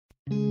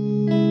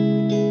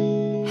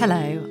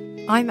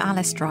Hello, I'm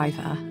Alice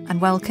Driver,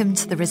 and welcome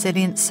to the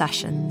Resilience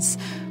Sessions,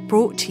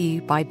 brought to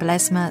you by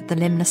Blesma, the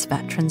Limbless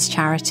Veterans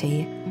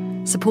Charity,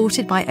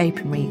 supported by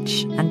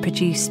Openreach and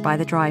produced by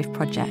the Drive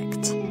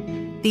Project.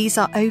 These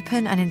are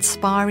open and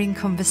inspiring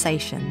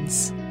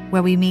conversations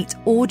where we meet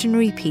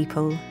ordinary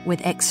people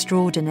with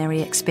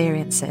extraordinary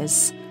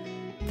experiences,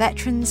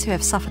 veterans who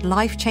have suffered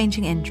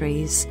life-changing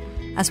injuries,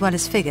 as well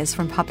as figures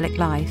from public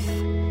life.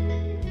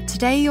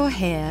 Today you'll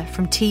hear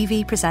from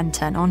TV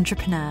presenter and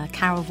entrepreneur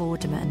Carol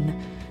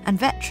Vorderman and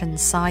veteran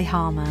Cy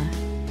Harmer,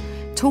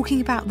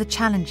 talking about the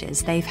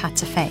challenges they've had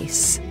to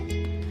face.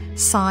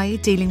 Cy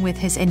dealing with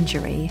his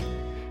injury,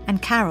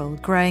 and Carol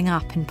growing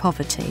up in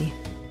poverty.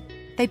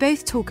 They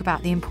both talk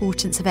about the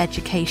importance of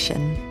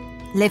education,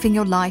 living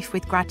your life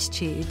with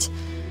gratitude,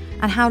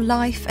 and how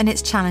life and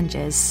its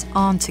challenges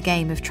aren't a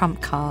game of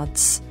trump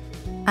cards,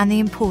 and the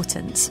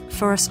importance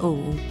for us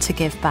all to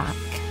give back.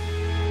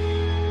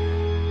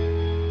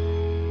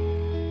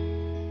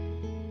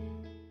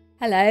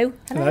 Hello.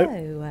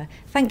 Hello.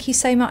 Thank you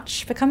so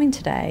much for coming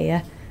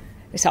today.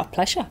 It's our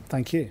pleasure.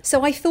 Thank you.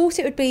 So I thought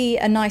it would be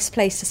a nice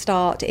place to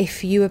start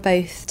if you were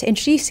both to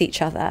introduce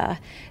each other.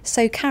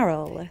 So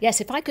Carol.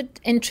 Yes, if I could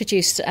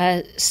introduce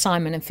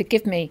Simon, and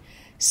forgive me,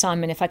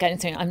 Simon, if I get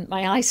anything.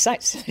 My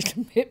eyesight's a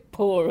little bit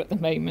poor at the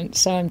moment,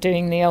 so I'm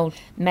doing the old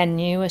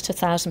menu at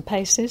 1,000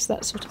 paces,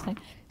 that sort of thing.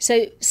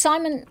 So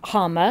Simon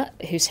Harmer,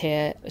 who's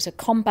here, was a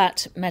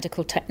combat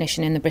medical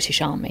technician in the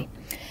British Army.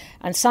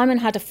 And Simon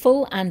had a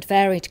full and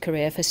varied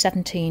career for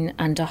 17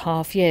 and a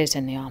half years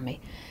in the Army.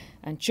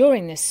 And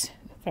during this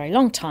very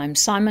long time,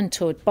 Simon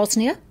toured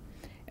Bosnia,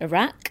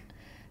 Iraq,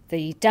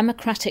 the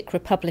Democratic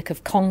Republic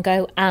of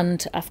Congo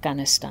and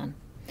Afghanistan.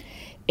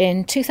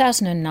 In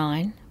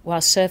 2009,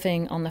 while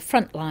serving on the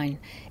front line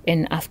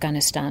in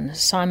Afghanistan,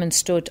 Simon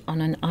stood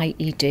on an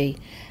IED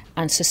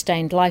and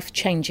sustained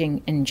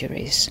life-changing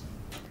injuries.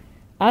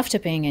 After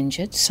being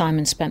injured,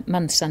 Simon spent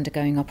months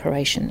undergoing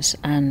operations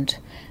and,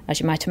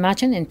 as you might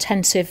imagine,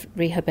 intensive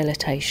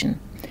rehabilitation.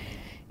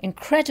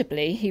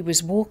 Incredibly, he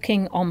was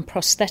walking on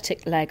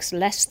prosthetic legs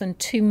less than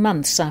 2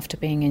 months after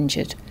being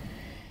injured.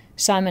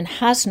 Simon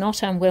has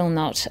not and will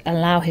not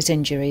allow his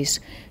injuries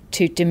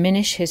to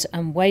diminish his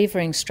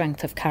unwavering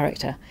strength of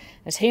character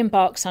as he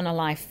embarks on a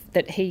life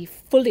that he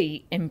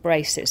fully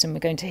embraces, and we're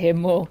going to hear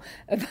more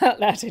about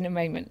that in a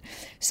moment.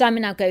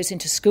 Simon now goes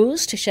into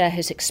schools to share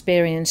his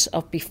experience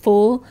of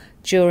before,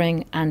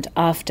 during and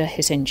after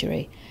his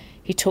injury.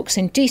 He talks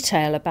in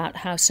detail about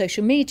how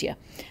social media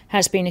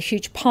has been a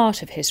huge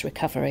part of his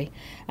recovery,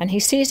 and he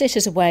sees it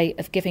as a way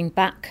of giving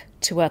back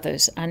to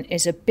others and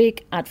is a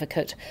big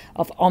advocate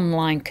of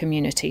online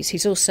communities.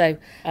 He's also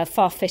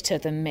far fitter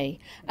than me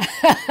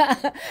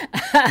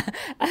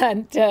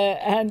and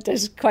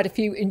does quite a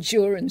few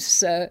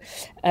endurance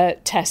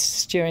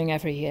tests during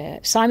every year.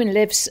 Simon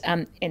lives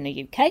in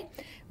the UK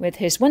with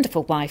his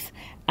wonderful wife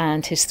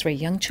and his 3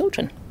 young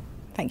children.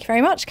 Thank you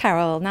very much,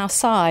 Carol. Now,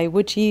 Cy,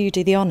 would you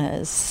do the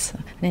honours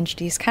and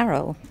introduce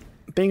Carol?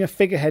 Being a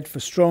figurehead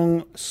for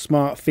strong,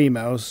 smart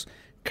females,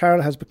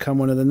 Carol has become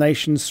one of the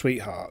nation's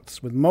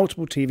sweethearts, with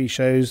multiple TV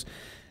shows,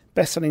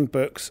 best-selling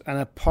books and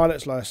a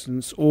pilot's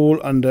licence all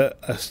under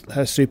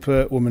her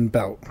superwoman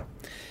belt.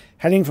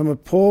 Hailing from a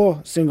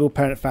poor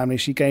single-parent family,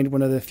 she gained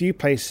one of the few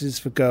places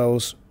for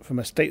girls from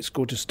a state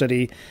school to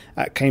study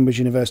at Cambridge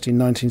University in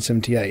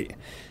 1978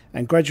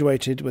 and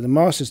graduated with a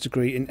master's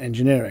degree in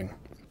engineering.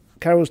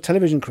 Carol's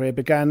television career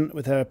began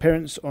with her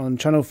appearance on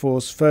Channel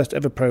 4's first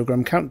ever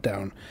programme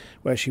Countdown,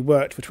 where she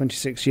worked for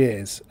 26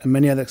 years, and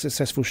many other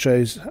successful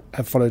shows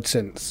have followed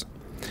since.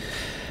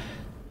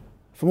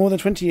 For more than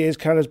 20 years,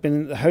 Carol has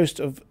been the host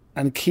of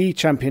and key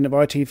champion of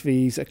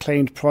ITV's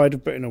acclaimed Pride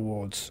of Britain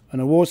Awards, an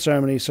award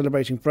ceremony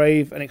celebrating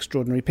brave and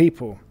extraordinary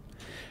people.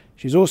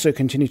 She's also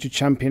continued to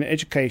champion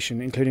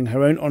education, including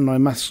her own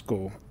online maths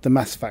school, The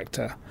Maths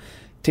Factor,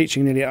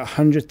 teaching nearly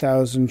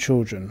 100,000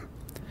 children,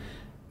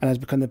 and has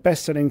become the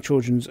best-selling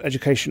children's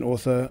education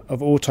author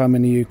of all time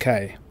in the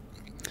UK.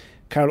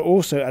 Carol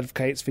also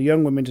advocates for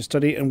young women to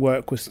study and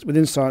work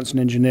within science and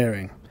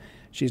engineering.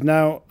 She is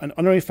now an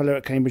honorary fellow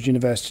at Cambridge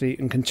University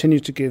and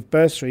continues to give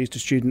bursaries to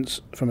students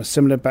from a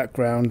similar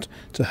background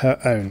to her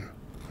own.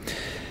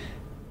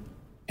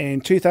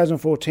 In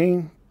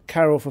 2014,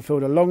 Carol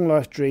fulfilled a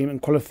long-life dream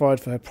and qualified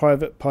for her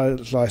private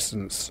pilot's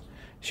licence.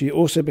 She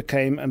also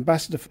became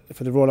ambassador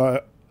for the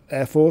Royal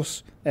Air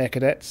Force, Air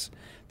Cadets,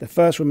 the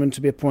first woman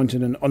to be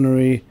appointed an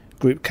honorary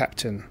group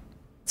captain.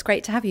 It's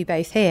great to have you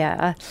both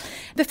here.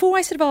 Before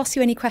I sort of ask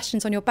you any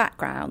questions on your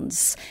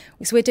backgrounds,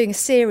 so we're doing a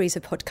series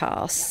of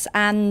podcasts,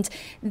 and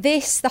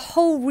the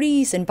whole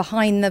reason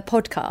behind the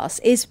podcast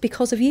is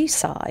because of you,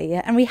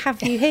 Cy, and we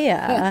have you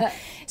here.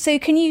 So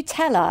can you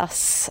tell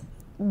us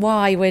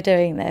why we're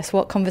doing this,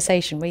 what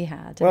conversation we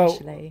had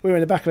initially? We were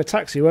in the back of a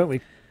taxi, weren't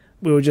we?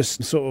 We were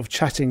just sort of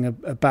chatting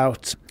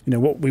about,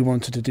 what we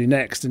wanted to do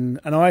next, and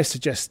I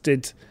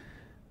suggested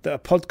that a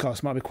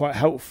podcast might be quite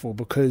helpful,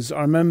 because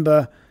I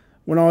remember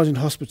when I was in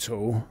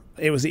hospital,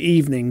 it was the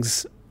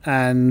evenings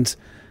and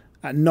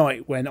at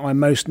night when I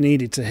most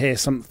needed to hear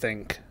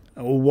something.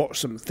 or watch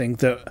something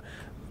that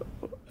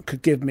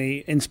could give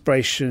me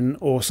inspiration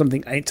or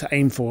something to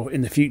aim for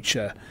in the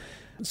future.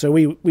 So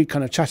we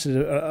kind of chatted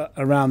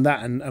around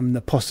that and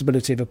the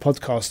possibility of a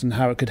podcast and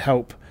how it could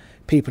help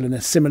people in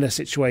a similar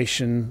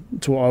situation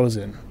to what I was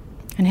in.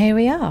 And here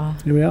we are.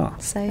 Here we are.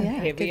 So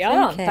yeah, here we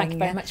are. Thank you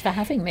very much for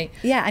having me.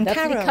 Yeah, and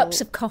lovely Carol, cups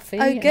of coffee.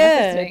 Oh, and good.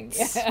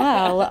 Everything.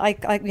 Well,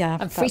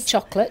 and free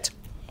chocolate.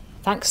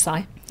 Thanks,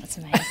 Si. That's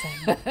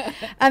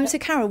amazing. So,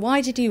 Carol,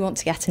 why did you want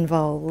to get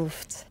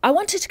involved? I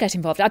wanted to get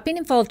involved. I've been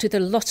involved with a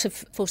lot of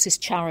Forces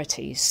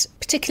charities,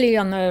 particularly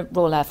on the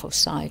Royal Air Force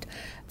side,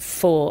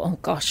 for,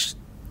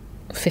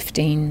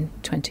 15,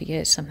 20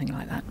 years, something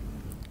like that.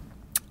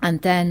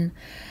 And then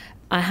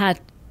I had,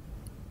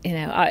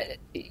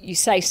 you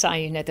say,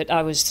 Si, that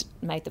I was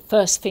made the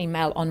first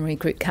female honorary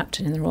group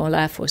captain in the Royal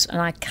Air Force,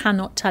 and I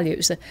cannot tell you, it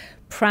was the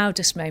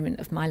proudest moment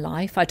of my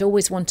life. I'd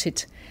always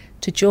wanted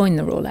to join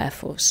the Royal Air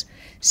Force.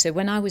 So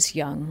when I was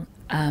young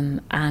and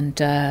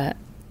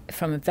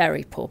from a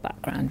very poor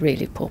background,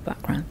 really poor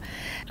background,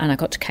 and I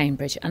got to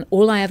Cambridge, and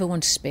all I ever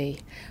wanted to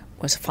be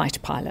was a fighter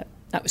pilot.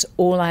 That was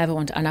all I ever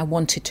wanted, and I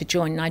wanted to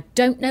join. And I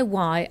don't know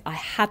why I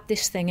had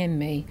this thing in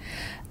me.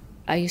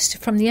 I used to,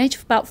 from the age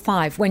of about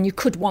 5, when you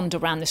could wander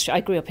around the street.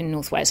 I grew up in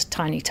North Wales, a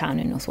tiny town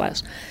in North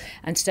Wales.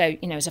 And so,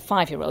 as a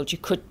 5-year-old, you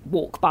could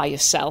walk by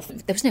yourself.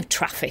 There was no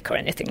traffic or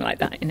anything like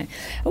that,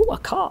 Oh, a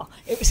car.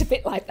 It was a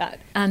bit like that.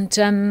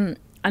 And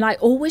I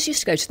always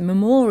used to go to the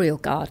Memorial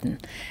Garden.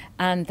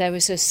 And there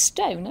was a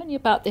stone only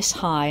about this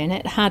high, and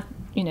it had,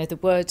 the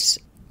words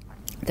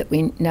that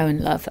we know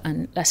and love,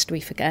 and lest we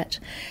forget.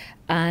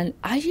 And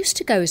I used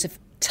to go as a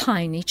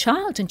tiny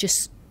child and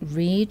just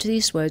read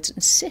these words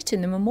and sit in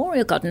the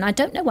Memorial Garden. I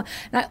don't know why.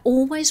 And I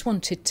always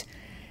wanted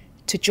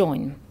to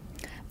join.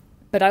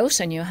 But I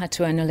also knew I had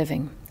to earn a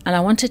living. And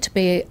I wanted to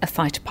be a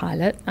fighter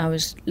pilot. I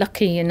was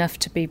lucky enough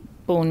to be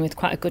born with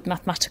quite a good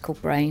mathematical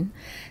brain.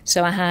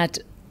 So I had,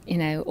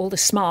 all the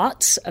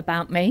smarts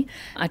about me.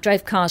 I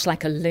drove cars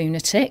like a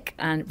lunatic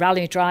and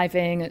rally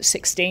driving at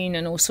 16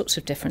 and all sorts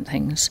of different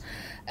things.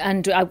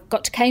 And I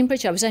got to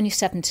Cambridge. I was only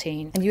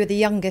 17. And you were the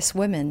youngest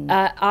woman.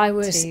 I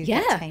was, to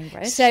get to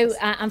Cambridge. So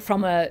I'm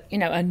from a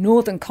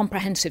northern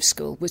comprehensive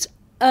school. Was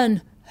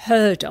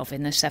unheard of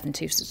in the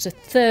 70s. It's the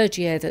third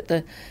year that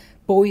the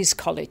boys'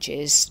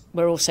 colleges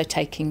were also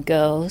taking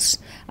girls.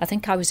 I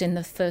think I was in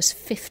the first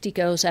 50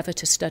 girls ever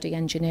to study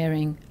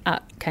engineering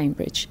at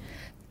Cambridge,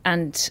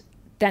 and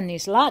then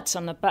these lads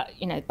on the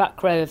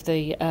back row of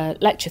the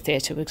lecture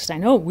theatre were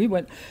saying, "Oh, we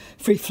went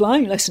free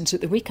flying lessons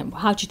at the weekend."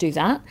 Well, how'd you do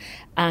that?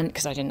 And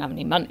because I didn't have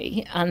any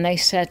money, and they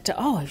said,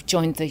 "Oh, I've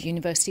joined the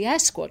University Air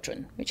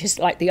Squadron, which is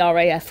like the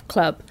RAF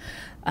club."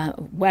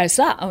 Where's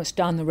that? Oh, it's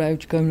down the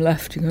road. You go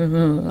left. You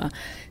go.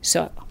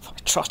 So I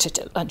trotted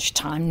at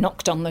lunchtime,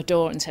 knocked on the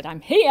door, and said,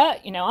 "I'm here.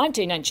 I'm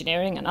doing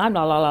engineering, and I'm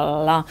la la la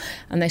la la."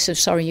 And they said,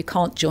 "Sorry, you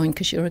can't join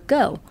because you're a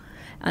girl."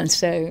 And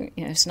so,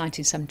 it's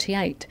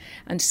 1978.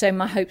 And so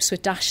my hopes were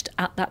dashed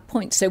at that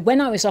point. So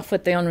when I was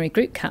offered the honorary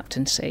group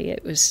captaincy,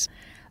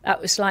 that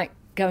was like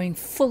going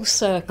full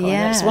circle. Yes.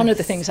 And that's one of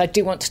the things I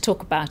do want to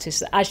talk about,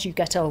 is that as you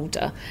get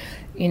older,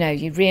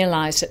 you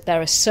realise that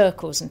there are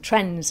circles and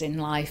trends in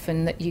life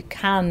and that you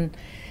can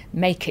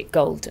make it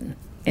golden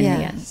in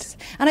the end.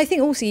 And I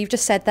think also you've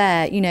just said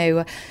there,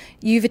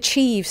 you've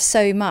achieved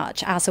so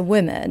much as a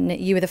woman.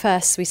 You were the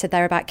first, we said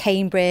there about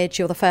Cambridge,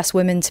 you're the first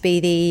woman to be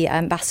the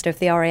ambassador of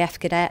the RAF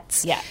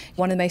cadets. Yeah.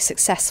 One of the most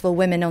successful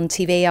women on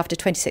TV after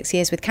 26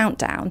 years with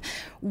Countdown.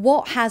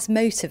 What has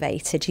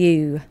motivated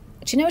you?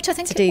 Do you know what I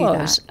think it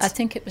was? I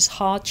think it was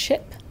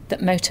hardship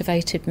that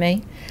motivated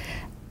me.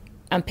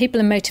 And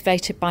people are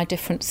motivated by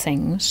different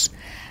things.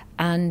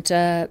 And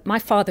my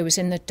father was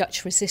in the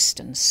Dutch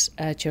resistance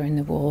during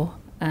the war,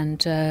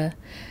 and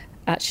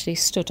actually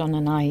stood on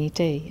an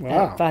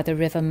IED by the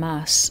River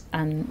Maas.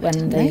 And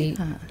when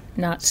the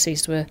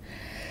Nazis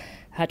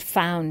had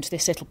found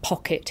this little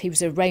pocket, he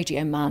was a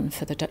radio man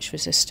for the Dutch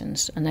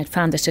resistance, and they'd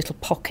found this little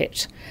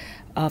pocket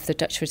of the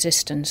Dutch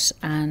resistance,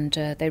 and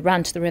they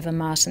ran to the River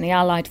Maas, and the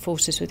Allied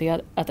forces were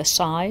the other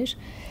side,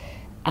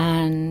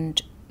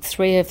 and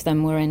 3 of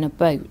them were in a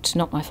boat,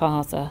 not my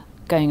father,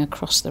 going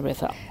across the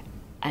river,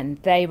 and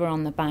they were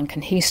on the bank,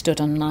 and he stood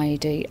on an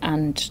IED,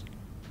 and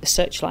the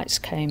searchlights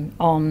came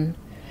on,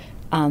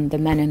 and the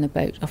men in the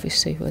boat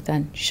obviously were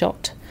then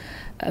shot.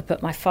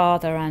 But my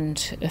father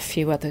and a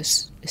few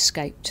others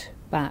escaped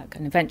back,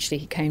 and eventually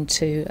he came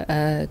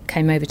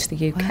over to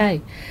the UK.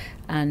 Wow.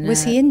 And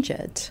was he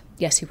injured?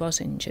 Yes, he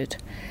was injured.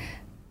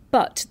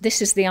 But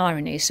this is the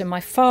irony. So my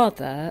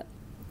father,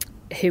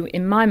 who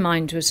in my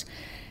mind was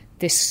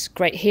this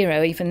great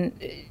hero,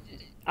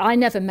 I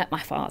never met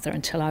my father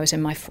until I was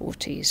in my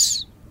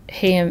 40s.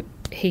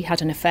 He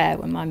had an affair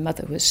when my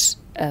mother was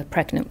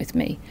pregnant with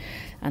me,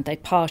 and they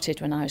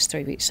parted when I was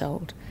 3 weeks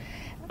old.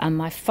 And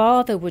my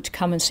father would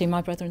come and see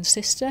my brother and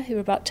sister, who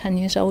were about 10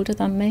 years older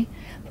than me,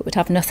 but would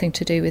have nothing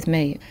to do with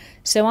me.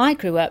 So I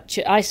grew up,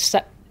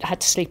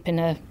 had to sleep in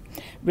a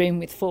room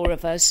with 4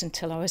 of us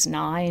until I was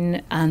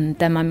 9, and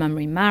then my mum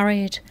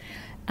remarried,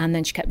 And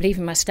then she kept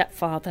leaving my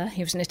stepfather.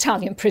 He was an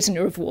Italian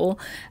prisoner of war.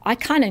 I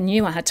kind of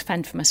knew I had to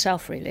fend for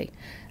myself, really,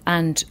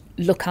 and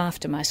look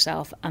after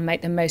myself and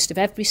make the most of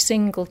every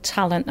single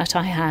talent that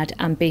I had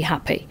and be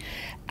happy.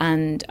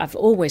 And I've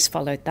always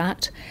followed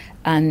that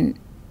and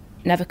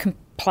never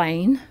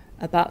complain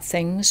about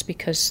things,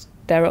 because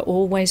there are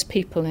always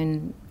people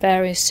in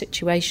various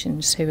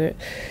situations who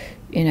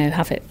are,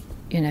 have it,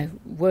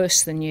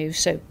 worse than you.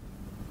 So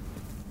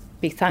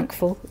be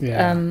thankful.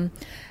 Yeah.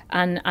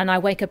 And I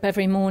wake up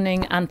every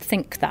morning and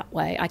think that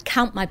way. I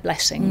count my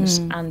blessings,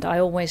 and I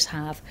always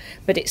have.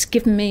 But it's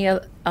given me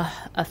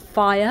a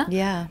fire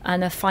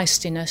and a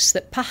feistiness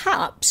that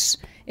perhaps,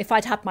 if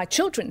I'd had my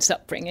children's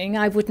upbringing,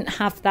 I wouldn't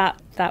have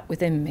that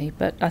within me.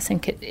 But I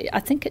think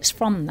it's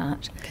from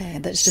that. Okay,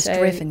 that's just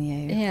driven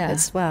you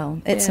as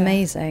well. It's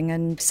amazing.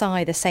 And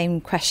Si, the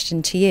same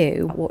question to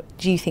you. What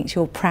do you think's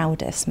your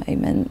proudest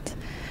moment?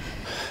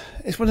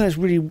 It's one of those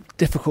really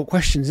difficult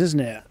questions, isn't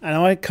it? And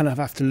I kind of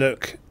have to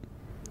look,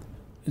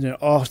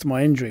 after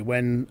my injury,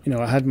 when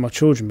I had my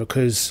children,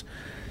 because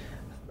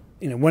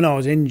when I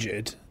was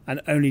injured and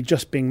only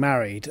just being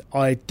married,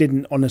 I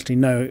didn't honestly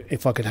know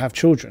if I could have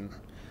children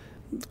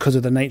because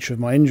of the nature of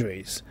my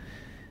injuries.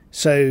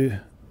 So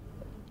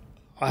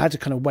I had to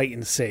kind of wait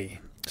and see.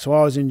 So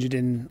I was injured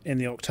in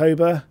the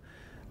October,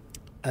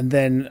 and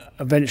then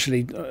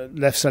eventually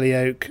left Selly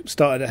Oak,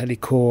 started at Headley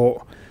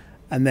Court,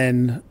 and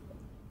then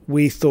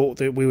we thought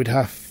that we would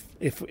have,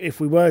 if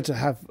we were to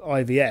have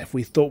IVF,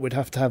 we thought we'd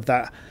have to have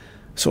that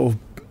sort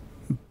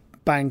of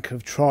bank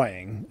of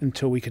trying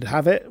until we could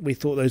have it. We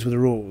thought those were the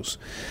rules.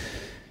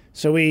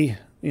 So we,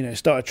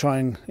 started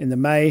trying in the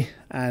May,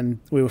 and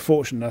we were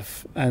fortunate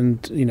enough,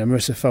 and,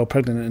 Marissa fell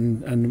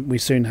pregnant, and we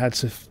soon had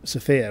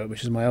Sophia,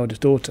 which is my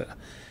eldest daughter.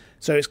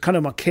 So it's kind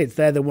of my kids.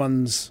 They're the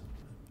ones,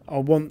 I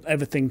want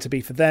everything to be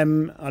for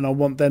them, and I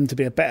want them to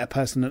be a better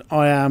person than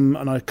I am,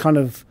 and I kind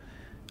of,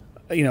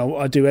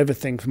 I do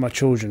everything for my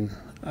children,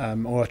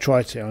 or I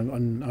try to,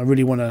 and I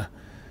really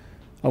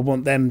I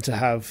want them to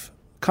have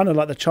kind of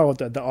like the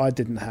childhood that I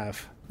didn't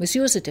have. Was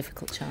yours a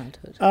difficult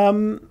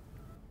childhood?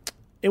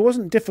 It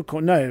wasn't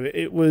difficult, no.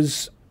 It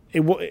was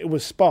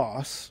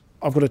sparse.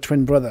 I've got a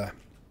twin brother.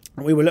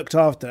 We were looked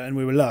after and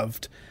we were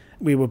loved.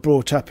 We were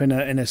brought up in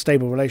a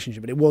stable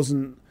relationship, but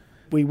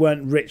we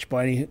weren't rich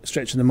by any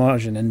stretch of the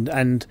margin,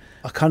 and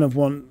I kind of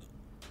want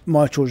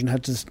my children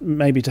had to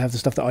maybe to have the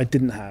stuff that I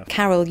didn't have.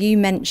 Carol, you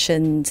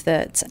mentioned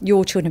that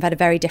your children have had a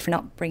very different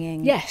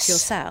upbringing to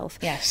yourself.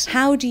 Yes.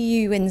 How do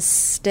you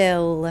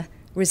instill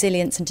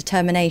resilience and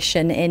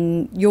determination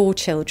in your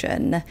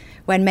children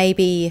when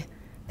maybe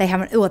they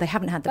haven't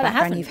had the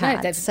background you've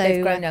had?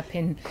 They've grown up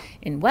in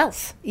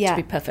wealth, to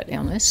be perfectly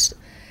honest.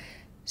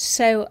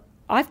 So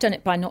I've done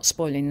it by not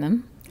spoiling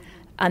them,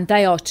 and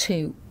they are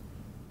two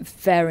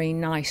very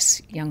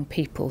nice young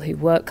people who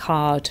work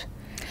hard.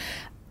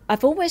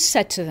 I've always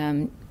said to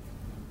them,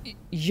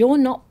 you're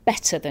not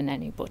better than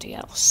anybody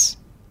else.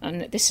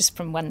 And this is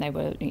from when they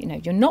were,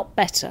 you're not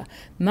better.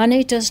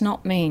 Money does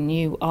not mean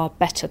you are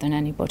better than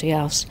anybody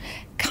else.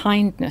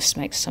 Kindness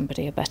makes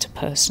somebody a better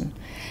person.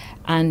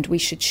 And we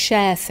should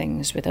share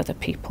things with other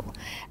people.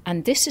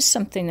 And this is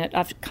something that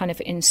I've kind of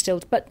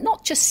instilled, but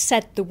not just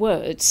said the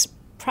words,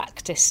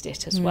 practiced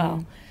it as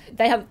well.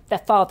 They have their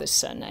father's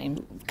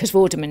surname, because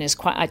Vorderman is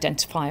quite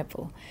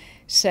identifiable.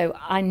 So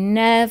I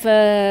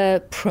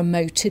never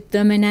promoted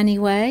them in any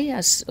way,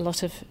 as a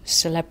lot of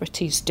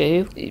celebrities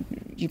do.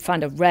 You'd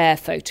find a rare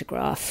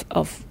photograph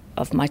of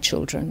my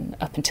children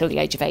up until the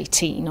age of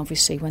 18,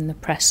 obviously, when the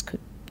press could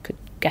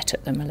get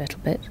at them a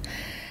little bit.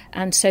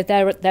 And so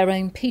they're their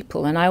own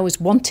people, and I always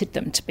wanted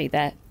them to be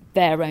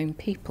their own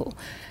people.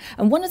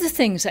 And one of the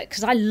things that,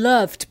 because I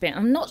loved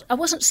being, I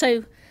wasn't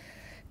so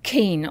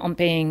keen on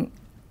being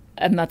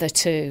a mother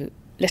to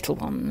little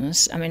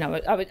ones. I mean,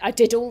 I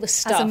did all the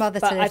stuff. As a mother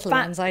to little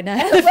ones, I know.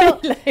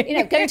 Well,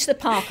 going to the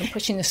park and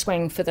pushing the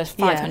swing for the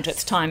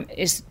 500th time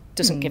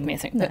doesn't give me a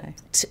thing. No.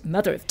 But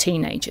mother of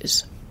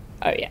teenagers,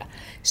 oh yeah.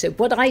 So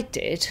what I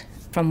did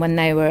from when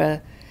they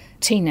were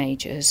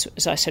teenagers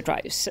was I said,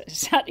 right,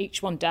 sat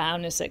each one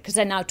down, because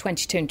they're now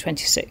 22 and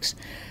 26,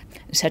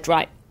 and said,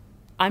 right,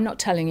 I'm not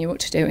telling you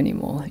what to do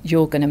anymore.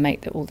 You're going to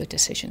make all the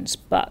decisions.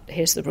 But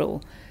here's the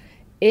rule.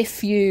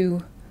 If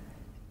you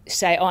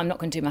say, I'm not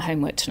going to do my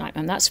homework tonight,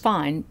 and that's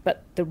fine,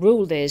 but the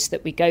rule is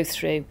that we go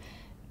through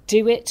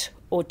do it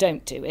or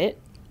don't do it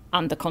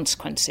and the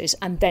consequences,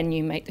 and then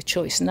you make the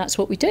choice. And that's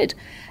what we did.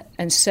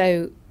 And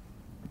so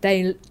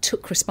they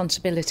took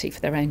responsibility for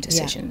their own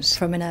decisions. Yeah,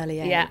 from an early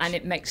age. Yeah, and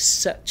it makes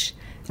such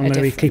I'm a going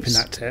to be difference. keeping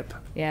that tip.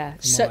 Yeah,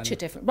 such a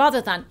difference.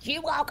 Rather than,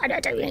 you are going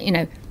to do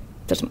it,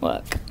 doesn't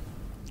work.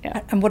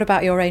 Yeah. And what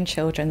about your own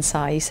children,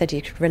 Si? You said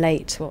you could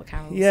relate to what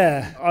Carol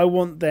said. I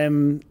want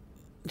them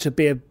to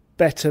be a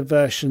better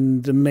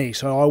version than me.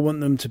 So I want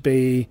them to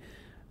be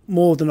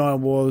more than I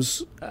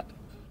was,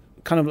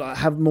 kind of like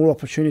have more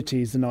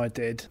opportunities than I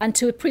did. And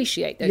to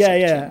appreciate those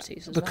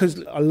opportunities as because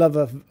well. I love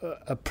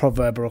a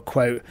proverb or a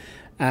quote,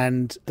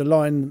 and the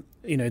line,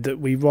 that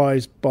we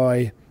rise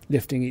by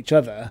lifting each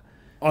other.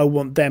 I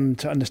want them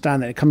to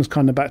understand that. It comes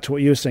kind of back to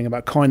what you were saying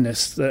about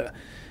kindness, that,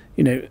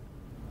 you know,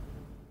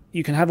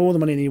 you can have all the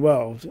money in the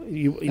world.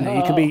 You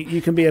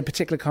can be a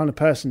particular kind of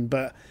person,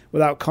 but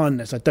without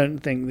kindness, I don't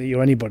think that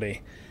you're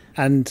anybody.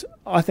 And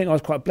I think I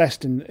was quite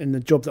blessed in the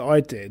job that I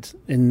did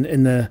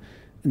in the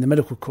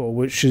medical corps,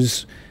 which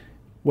is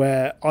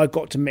where I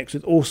got to mix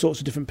with all sorts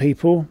of different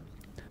people.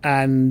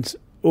 And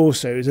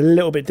also, it was a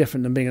little bit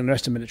different than being in the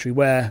rest of the military,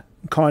 where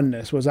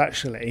kindness was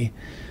actually,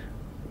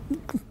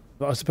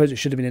 I suppose it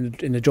should have been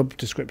in the job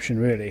description,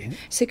 really.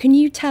 So can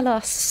you tell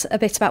us a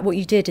bit about what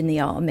you did in the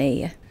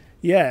army?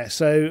 Yeah,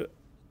 so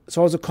I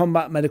was a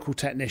combat medical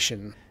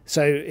technician.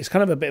 So it's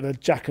kind of a bit of a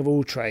jack of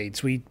all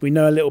trades. We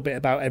know a little bit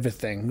about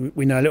everything.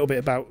 We know a little bit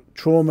about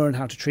trauma and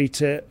how to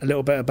treat it, a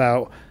little bit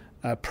about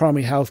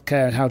primary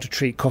healthcare and how to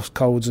treat coughs,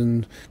 colds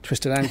and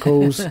twisted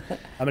ankles,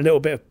 a little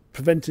bit of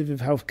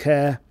preventative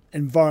healthcare,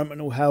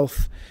 environmental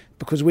health,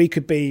 because we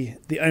could be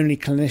the only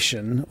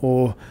clinician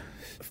or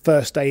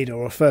first aider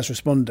or a first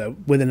responder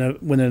within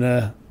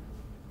a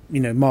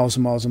miles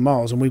and miles and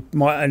miles, and we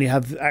might only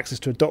have access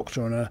to a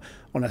doctor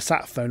on a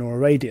sat phone or a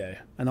radio.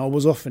 And I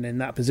was often in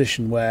that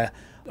position where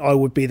I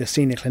would be the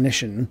senior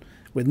clinician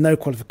with no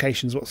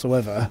qualifications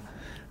whatsoever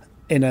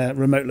in a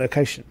remote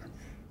location.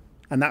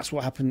 And that's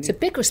what happened. It's a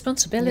big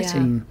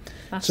responsibility.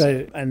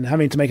 So, and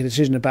having to make a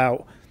decision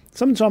about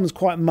sometimes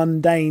quite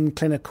mundane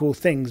clinical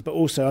things, but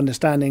also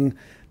understanding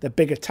the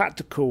bigger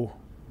tactical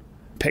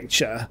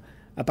picture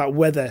about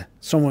whether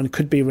someone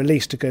could be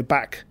released to go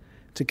back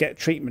to get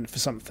treatment for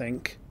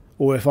something,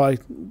 or if I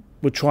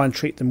would try and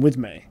treat them with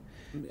me.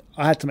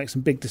 I had to make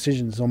some big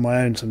decisions on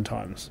my own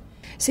sometimes.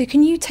 So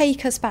can you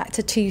take us back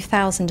to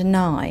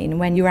 2009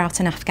 when you were out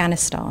in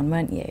Afghanistan,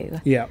 weren't you?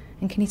 Yeah.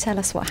 And can you tell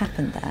us what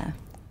happened there?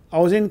 I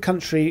was in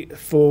country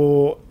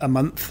for a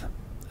month,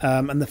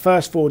 and the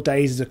first 4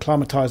 days is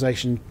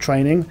acclimatisation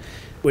training,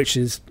 which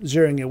is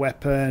zeroing your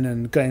weapon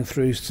and going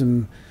through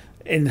some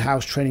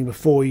in-house training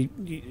before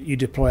you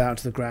deploy out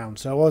to the ground.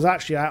 So I was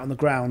actually out on the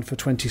ground for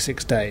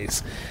 26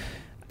 days.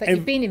 But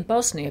you've been in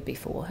Bosnia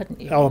before,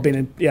 hadn't you? Oh, I've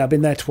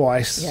been there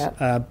twice.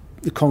 Yeah.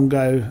 The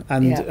Congo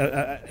and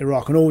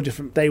Iraq,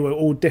 and they were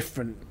all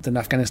different than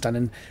Afghanistan.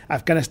 And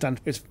Afghanistan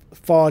is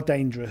far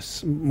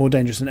more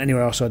dangerous than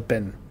anywhere else I'd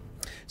been.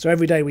 So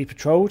every day we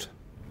patrolled,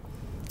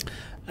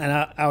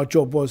 and our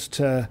job was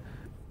to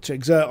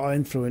exert our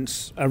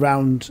influence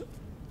around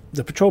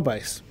the patrol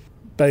base,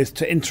 both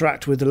to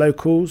interact with the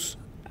locals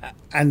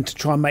and to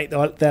try and make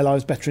their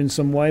lives better in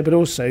some way, but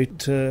also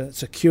to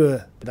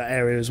secure that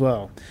area as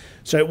well.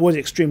 So it was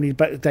extremely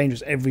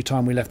dangerous every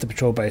time we left the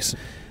patrol base.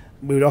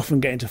 We would often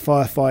get into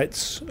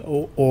firefights,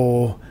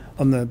 or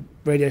on the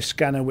radio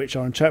scanner, which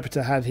our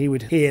interpreter had, he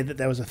would hear that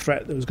there was a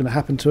threat that was going to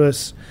happen to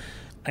us.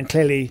 And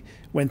clearly,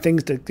 when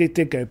things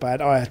did go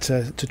bad, I had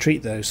to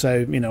treat those.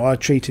 So, I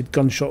treated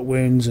gunshot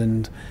wounds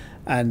and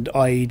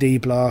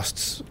IED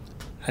blasts,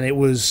 and it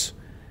was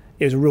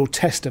a real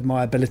test of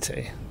my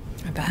ability.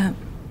 I bet.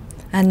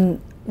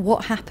 And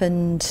what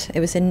happened? It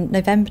was in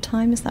November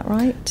time, is that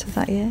right, of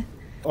that year?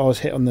 I was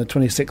hit on the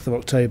 26th of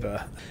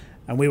October,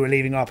 and we were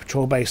leaving our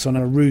patrol base on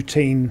a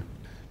routine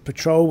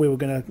patrol. We were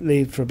going to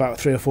leave for about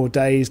 3 or 4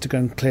 days to go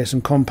and clear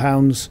some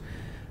compounds.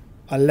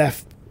 I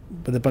left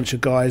with a bunch of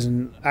guys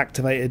and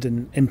activated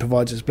an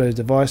improvised explosive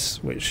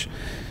device, which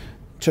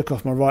took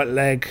off my right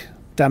leg,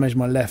 damaged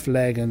my left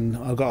leg, and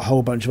I got a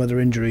whole bunch of other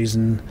injuries.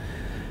 And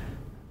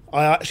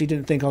I actually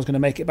didn't think I was going to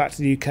make it back to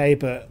the UK,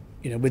 but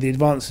with the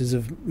advances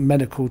of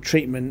medical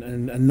treatment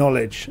and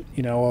knowledge,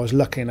 I was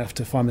lucky enough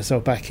to find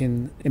myself back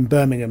in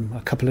Birmingham a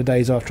couple of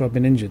days after I'd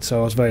been injured.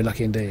 So I was very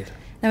lucky indeed.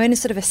 Now, in a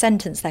sort of a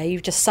sentence there,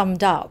 you've just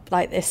summed up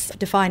like this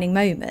defining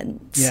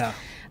moment. Yeah.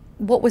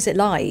 What was it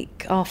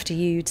like after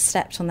you'd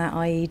stepped on that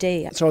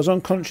IED? So I was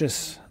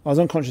unconscious.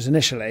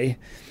 Initially,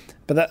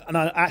 and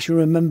I actually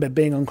remember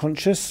being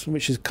unconscious,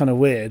 which is kind of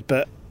weird.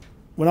 But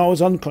when I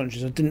was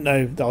unconscious, I didn't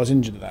know that I was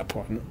injured at that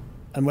point.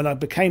 And when I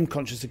became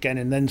conscious again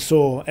and then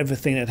saw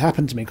everything that had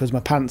happened to me, because my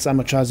pants and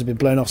my trousers had been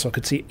blown off so I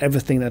could see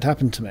everything that had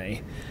happened to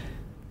me,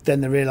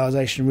 then the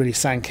realisation really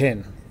sank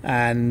in.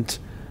 And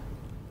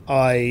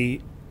I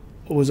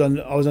was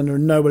under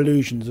no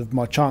illusions of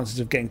my chances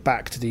of getting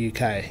back to the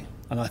UK.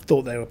 And I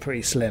thought they were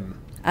pretty slim.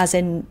 As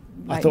in,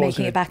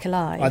 making it back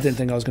alive? I didn't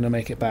think I was going to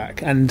make it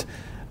back. And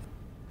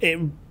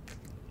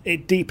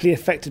it deeply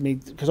affected me,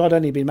 because I'd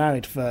only been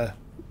married for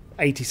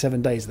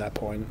 87 days at that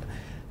point.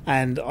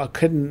 And I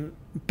couldn't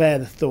bear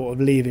the thought of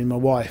leaving my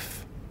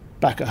wife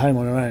back at home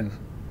on her own.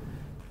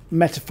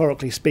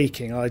 Metaphorically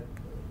speaking,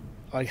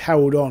 I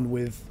held on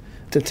with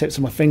the tips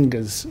of my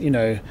fingers,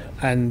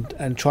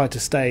 and tried to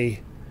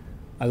stay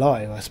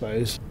alive, I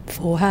suppose.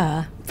 For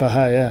her? For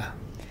her, yeah.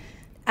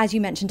 As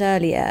you mentioned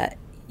earlier,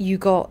 you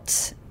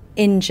got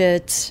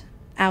injured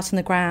out on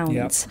the ground,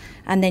 yep.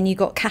 And then you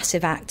got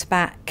casevaced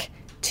back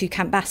to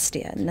Camp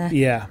Bastion.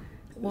 Yeah.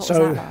 What was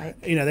that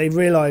like? They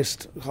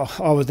realised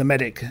I was the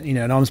medic,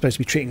 and I'm supposed to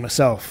be treating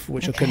myself,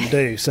 which I couldn't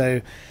do.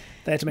 So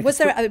they had to make. Was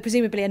there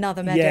presumably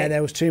another medic? Yeah,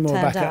 there was 2 more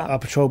back at our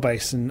patrol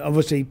base, and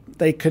obviously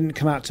they couldn't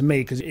come out to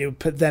me because it would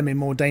put them in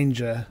more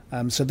danger.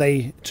 So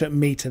they took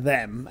me to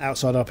them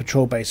outside our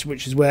patrol base,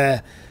 which is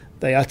where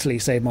They utterly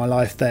saved my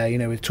life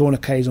there, with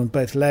tourniquets on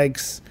both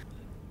legs.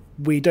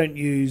 We don't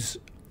use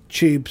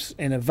tubes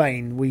in a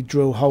vein. We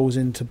drill holes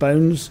into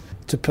bones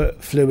to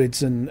put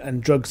fluids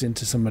and drugs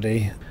into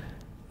somebody.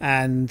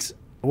 And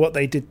what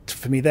they did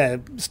for me there,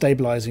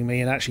 stabilising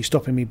me and actually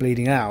stopping me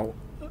bleeding out,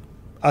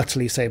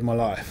 utterly saved my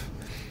life.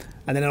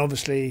 And then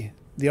obviously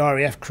the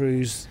RAF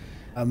crews,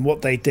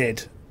 what they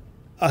did,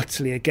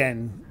 utterly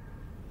again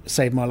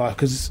saved my life,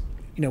 because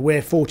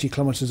we're 40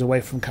 kilometres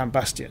away from Camp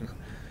Bastion.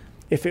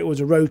 If it was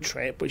a road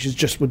trip,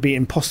 which would be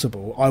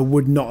impossible, I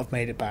would not have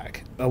made it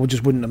back.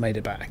 Just wouldn't have made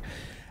it back.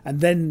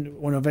 And then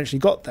when I eventually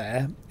got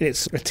there,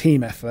 it's a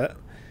team effort.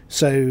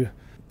 So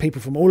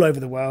people from all over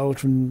the world,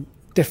 from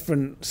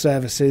different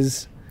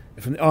services,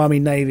 from the Army,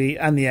 Navy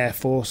and the Air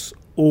Force,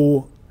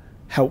 all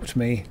helped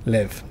me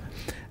live.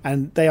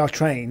 And they are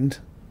trained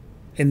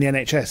in the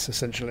NHS,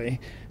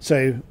 essentially.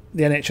 So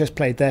the NHS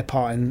played their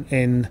part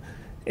in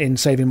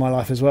saving my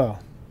life as well,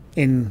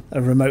 in a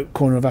remote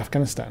corner of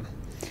Afghanistan.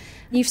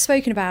 You've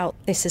spoken about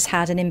this has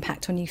had an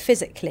impact on you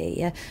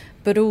physically,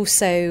 but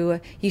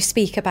also you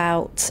speak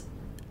about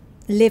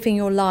living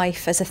your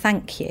life as a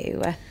thank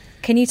you.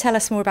 Can you tell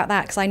us more about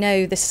that? Because I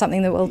know this is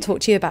something that we'll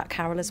talk to you about,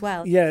 Carol, as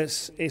well.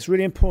 Yes, it's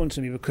really important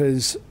to me,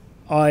 because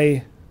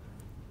I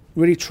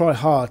really try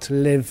hard to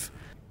live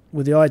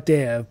with the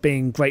idea of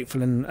being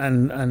grateful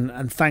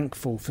and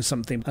thankful for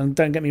something. And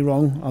don't get me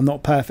wrong, I'm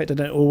not perfect, I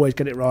don't always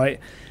get it right,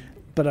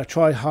 but I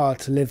try hard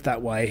to live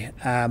that way,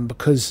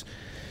 because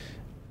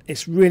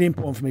it's really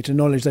important for me to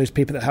acknowledge those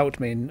people that helped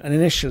me. And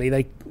initially,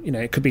 they,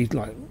 it could be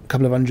like a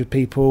couple of hundred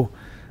people,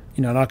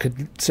 and I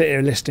could sit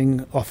here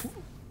listing off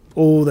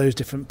all those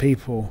different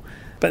people.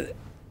 But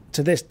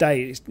to this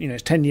day,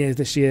 it's 10 years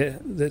this year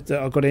that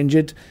I got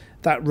injured.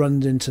 That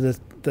runs into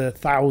the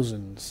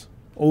thousands.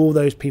 All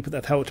those people that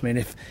have helped me. And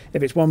if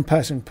it's one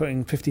person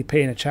putting 50p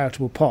in a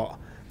charitable pot,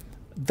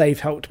 they've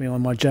helped me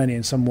on my journey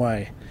in some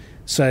way.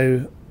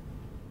 So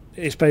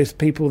it's both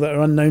people that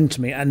are unknown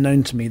to me and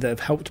known to me that have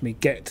helped me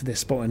get to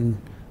this spot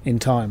in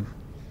time.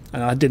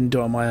 And I didn't do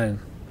it on my own.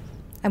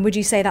 And would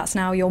you say that's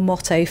now your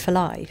motto for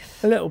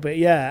life? A little bit,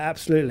 yeah,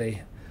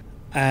 absolutely.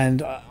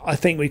 And I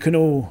think we can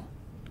all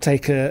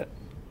take a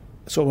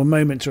sort of a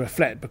moment to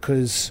reflect,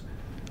 because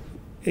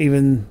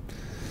even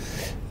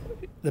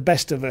the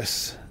best of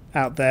us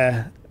out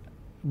there,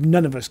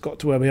 none of us got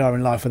to where we are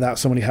in life without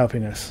somebody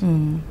helping us.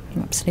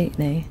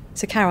 Absolutely.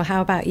 So Carol,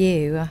 how about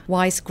you?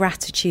 Why is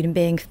gratitude and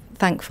being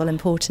thankful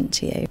important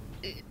to you?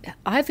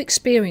 I've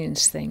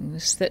experienced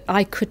things that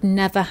I could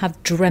never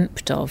have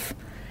dreamt of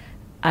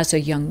as a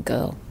young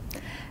girl,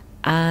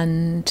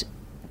 and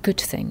good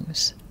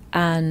things,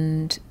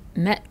 and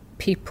met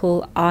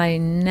people I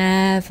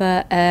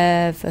never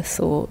ever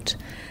thought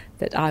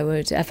that I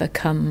would ever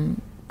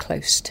come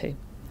close to.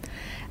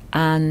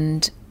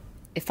 And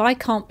if I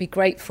can't be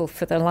grateful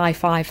for the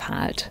life I've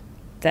had,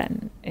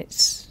 then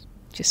it's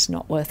just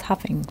not worth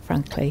having,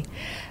 frankly.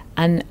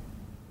 And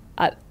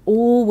I've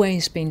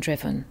always been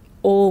driven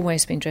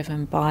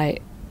by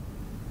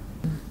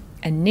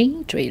a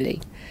need,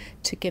 really,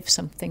 to give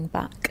something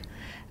back.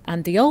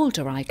 And the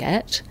older I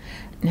get,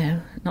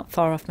 not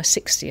far off my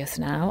 60th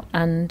now,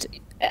 and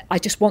I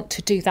just want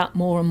to do that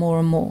more and more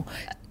and more.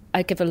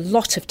 I give a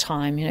lot of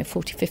time,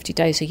 40, 50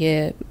 days a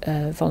year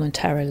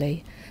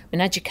voluntarily.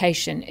 And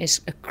education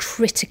is a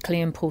critically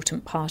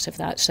important part of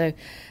that. So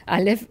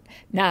I live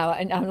now,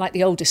 and I'm like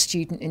the oldest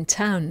student in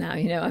town now.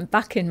 I'm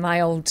back in my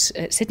old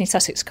Sydney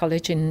Sussex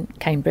College in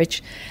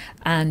Cambridge.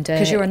 And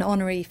because you're an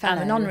honorary fellow.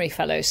 I'm an honorary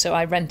fellow, so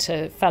I rent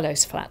a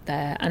fellow's flat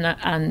there.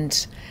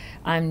 And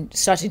I'm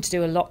starting to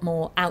do a lot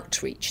more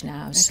outreach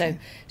now. Okay.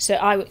 So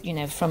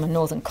I, from a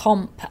Northern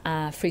Comp,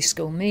 free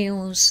school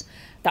meals,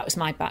 that was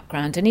my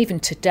background. And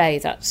even today,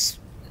 that's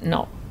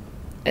not...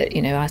 I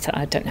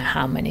don't know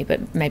how many,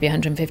 but maybe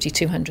 150,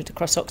 200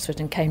 across Oxford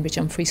and Cambridge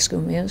on free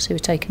school meals who were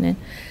taken in.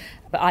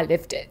 But I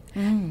lived it,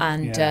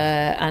 and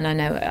I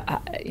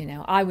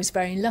know, I was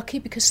very lucky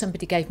because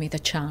somebody gave me the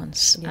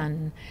chance,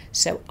 and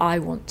so I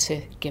want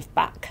to give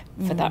back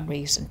for that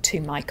reason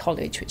to my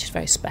college, which is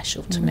very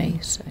special to me.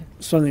 So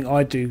something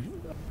I do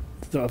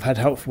that I've had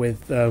help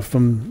with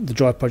from the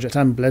Drive Project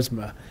and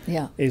Blesma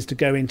is to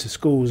go into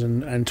schools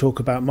and talk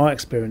about my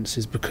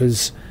experiences,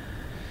 because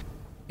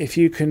if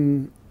you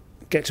can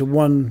get to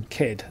one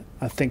kid,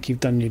 I think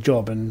you've done your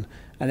job. And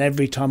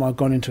every time I've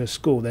gone into a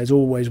school, there's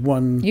always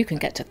one. You can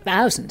get to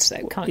thousands,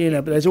 though, can't you?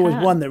 But there's always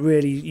one that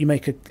really you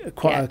make a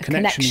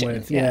connection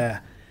with. Yeah.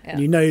 And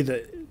you know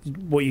that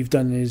what you've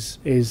done is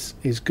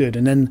good,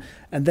 and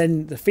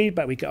then the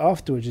feedback we get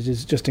afterwards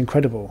is just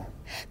incredible.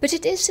 But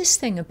it is this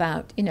thing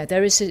about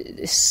there is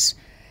this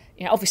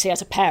obviously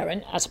as a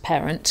parent,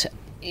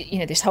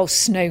 this whole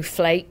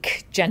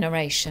snowflake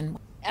generation,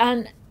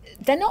 and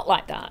they're not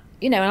like that.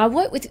 And I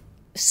work with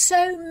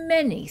so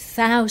many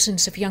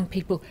thousands of young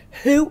people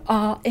who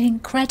are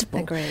incredible.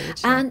 Agreed.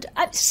 And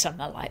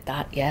some are like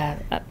that,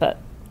 but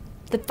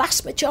the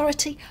vast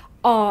majority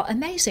are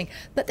amazing.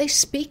 But they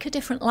speak a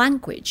different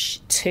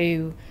language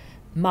to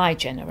my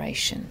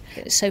generation.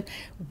 So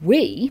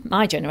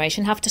my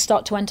generation, have to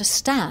start to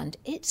understand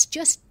it's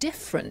just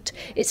different.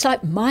 It's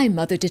like my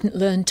mother didn't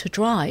learn to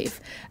drive,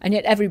 and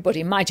yet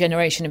everybody in my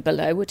generation and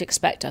below would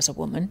expect as a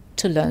woman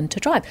to learn to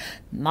drive.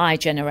 My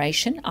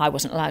generation, I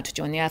wasn't allowed to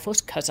join the Air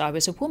Force because I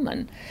was a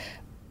woman.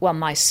 Well,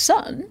 my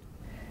son,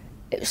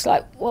 it was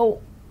like,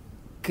 well,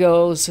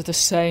 girls are the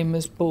same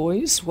as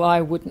boys. Why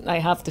wouldn't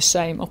they have the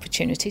same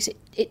opportunities?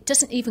 It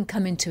doesn't even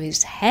come into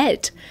his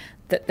head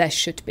that there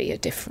should be a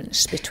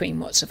difference between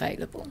what's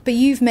available. But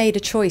you've made a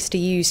choice to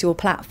use your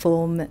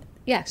platform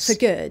for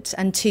good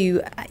and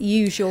to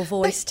use your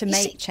voice to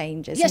make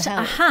changes. Yes,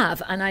 I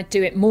have, and I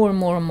do it more and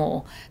more and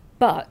more.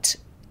 But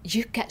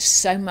you get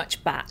so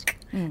much back.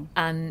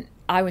 And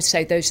I would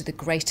say those are the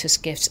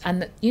greatest gifts.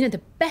 And,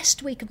 the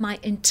best week of my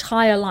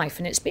entire life,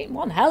 and it's been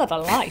one hell of a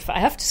life,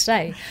 I have to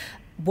say,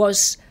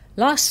 was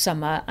last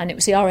summer, and it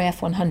was the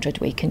RAF 100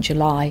 week in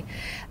July.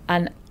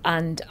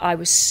 And I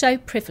was so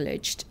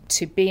privileged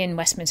to be in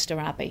Westminster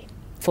Abbey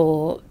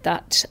for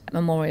that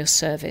memorial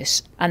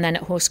service, and then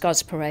at Horse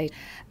Guards Parade.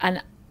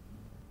 And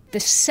the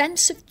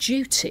sense of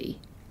duty,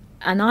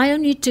 and I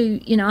only do,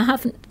 I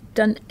haven't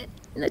done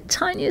the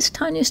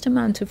tiniest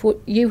amount of what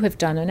you have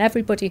done, and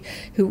everybody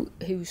who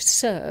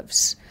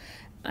serves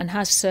and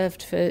has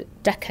served for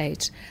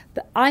decades.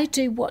 But I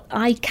do what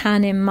I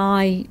can in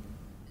my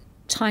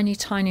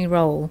tiny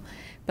role,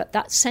 but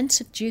that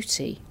sense of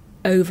duty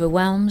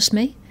overwhelms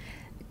me,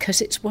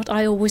 because it's what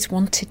I always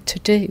wanted to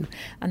do.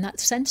 And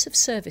that sense of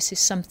service is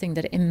something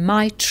that in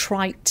my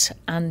trite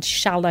and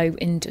shallow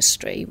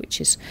industry, which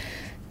is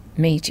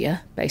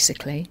media,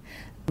 basically,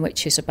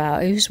 which is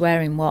about who's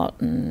wearing what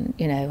and,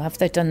 have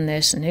they done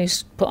this and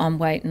who's put on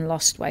weight and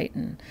lost weight.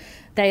 And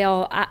they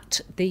are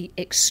at the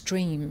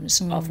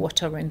extremes of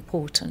what are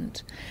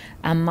important.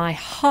 And my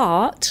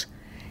heart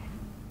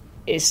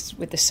is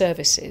with the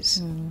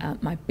services.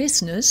 My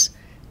business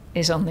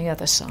is on the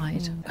other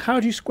side. How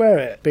do you square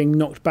it, being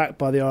knocked back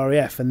by the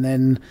RAF and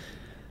then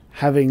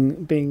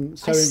being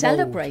so involved? I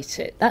celebrate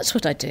it. That's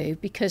what I do,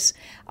 because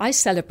I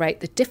celebrate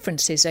the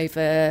differences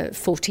over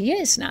 40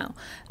 years now.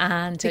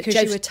 And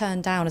because you were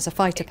turned down as a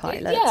fighter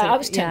pilot. Yeah, I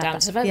was turned down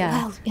as a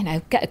well,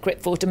 get a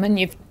grip, Vorderman.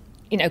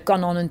 You've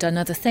gone on and done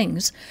other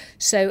things.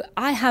 So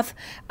I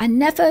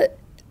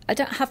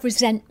don't have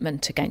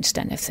resentment against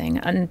anything.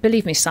 And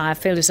believe me, Si, I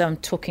feel as though I'm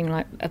talking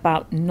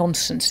about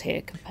nonsense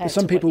here compared to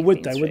some people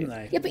would, though, through. wouldn't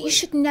they? Yeah, but you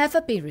should never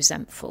be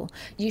resentful.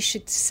 You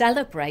should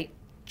celebrate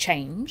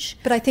change.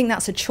 But I think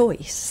that's a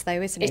choice,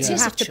 though, isn't it? It you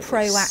is have to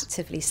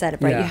proactively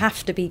celebrate. Yeah. You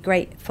have to be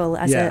grateful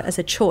as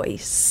a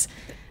choice.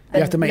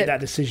 You have to make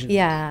that decision.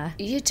 Yeah.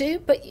 You do,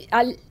 but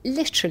I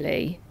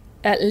literally,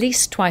 at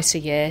least twice a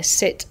year,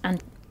 sit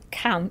and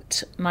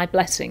count my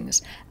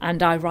blessings,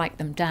 and I write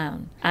them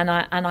down, and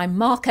I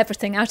mark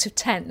everything out of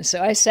 10.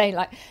 So I say,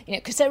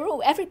 because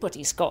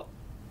everybody's got.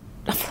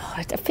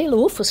 I feel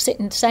awful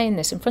saying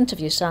this in front of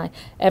you, Si.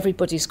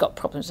 Everybody's got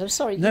problems. I'm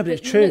sorry. No, but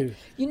it's true.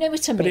 You know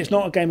what I mean. But it's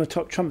not a game of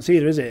top trumps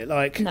either, is it?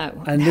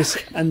 No. And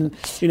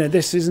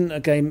this isn't a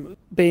game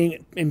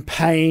being in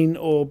pain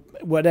or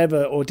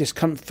whatever, or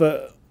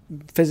discomfort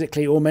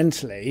physically or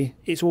mentally.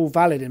 It's all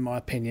valid in my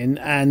opinion,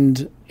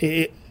 and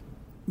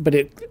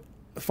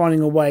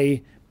finding a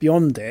way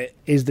beyond it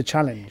is the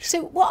challenge.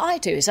 So what I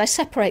do is I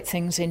separate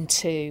things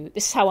into,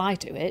 this is how I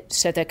do it,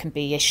 so there can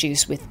be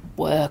issues with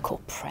work or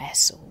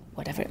press or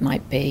whatever it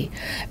might be,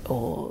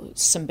 or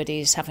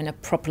somebody's having a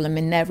problem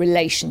in their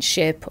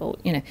relationship, or,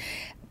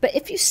 But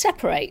if you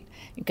separate,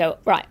 you go,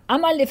 right,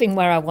 am I living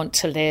where I want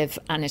to live?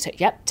 And it's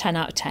 10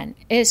 out of 10.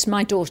 Is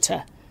my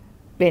daughter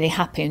really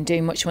happy and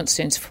doing what she wants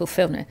to do and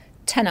fulfilling it?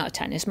 10 out of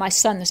 10. Is my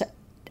son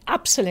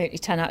absolutely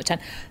 10 out of 10?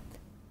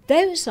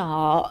 Those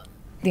are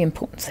the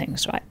important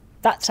things, right?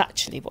 That's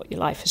actually what your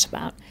life is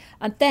about.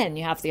 And then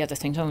you have the other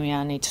things. Oh, yeah,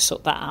 I need to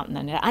sort that out.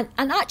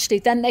 And actually,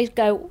 then they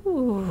go,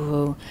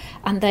 ooh,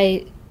 and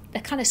they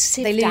kind of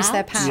sift out. They lose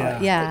their power.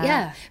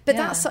 Yeah. But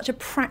that's such a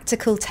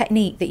practical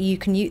technique that you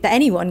can use, that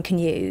anyone can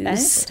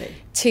use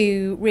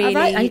to really.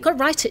 And you've got to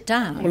write it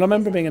down. Well, I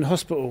remember being in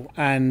hospital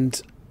and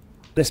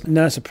this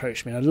nurse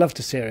approached me. And I'd love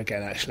to see her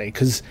again, actually,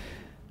 because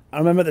I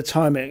remember at the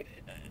time it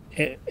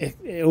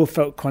all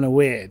felt kind of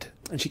weird.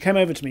 And she came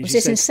over to me. Was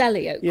this in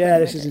Selly Oak? Yeah,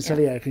 this is in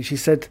Selly Oak. And she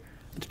said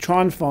to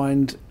try and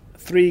find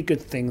 3 good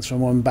things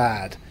from 1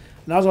 bad.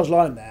 And as I was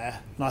lying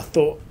there, and I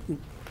thought,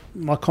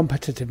 my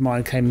competitive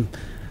mind came,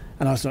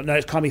 and I was like, no,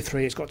 it can't be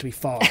 3, it's got to be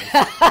 5.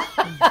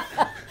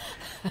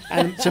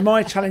 And so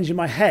my challenge in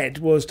my head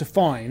was to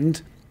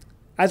find,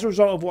 as a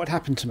result of what had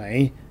happened to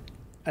me,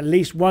 at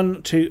least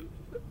 1, 2,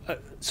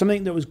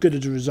 something that was good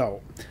as a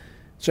result.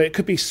 So it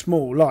could be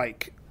small,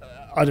 like,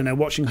 I don't know,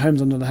 watching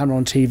Homes Under the Hammer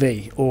on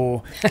TV,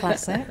 or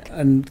classic,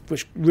 and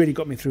which really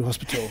got me through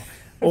hospital.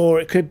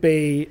 Or it could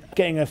be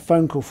getting a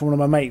phone call from one of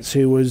my mates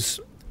who was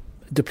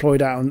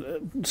deployed out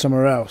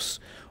somewhere else.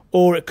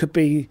 Or it could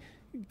be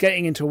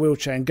getting into a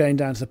wheelchair and going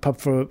down to the pub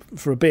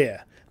for a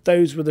beer.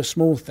 Those were the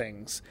small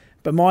things.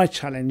 But my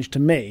challenge to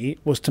me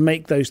was to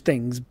make those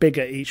things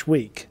bigger each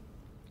week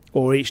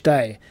or each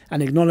day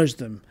and acknowledge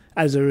them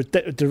as a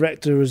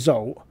direct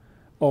result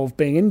of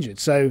being injured.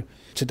 So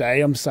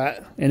today I'm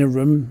sat in a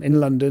room in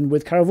London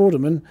with Carol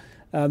Vorderman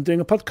doing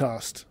a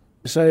podcast.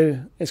 So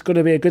it's got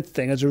to be a good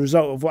thing as a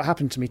result of what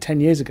happened to me 10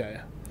 years ago.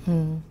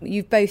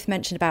 You've both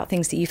mentioned about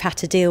things that you've had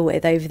to deal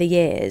with over the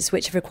years,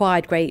 which have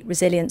required great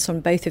resilience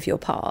on both of your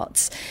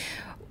parts.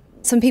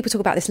 Some people talk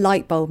about this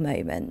light bulb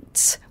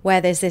moment, where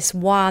there's this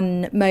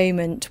one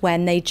moment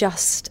when they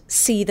just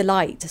see the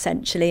light,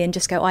 essentially, and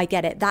just go, I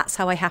get it, that's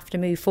how I have to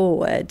move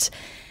forward.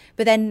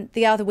 But then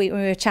the other week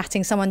when we were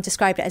chatting, someone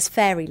described it as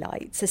fairy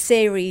lights, a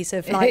series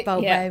of light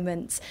bulb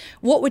moments.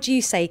 What would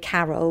you say,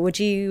 Carol? I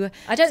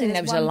don't think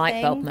there was a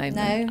light bulb moment.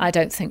 No? I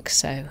don't think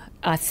so.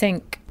 I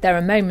think there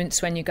are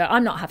moments when you go,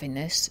 I'm not having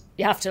this.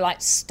 You have to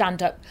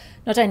stand up,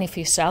 not only for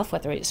yourself,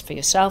 whether it's for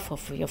yourself or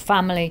for your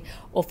family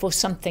or for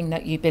something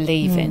that you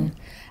believe in,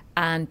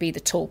 and be the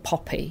tall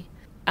poppy.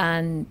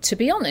 And to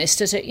be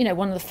honest, as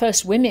one of the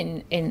first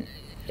women in,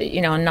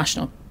 on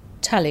national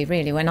telly,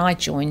 really, when I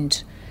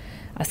joined,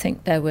 I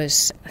think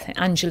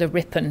Angela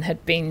Rippon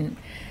had been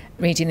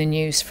reading the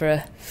news for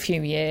a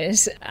few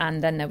years,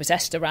 and then there was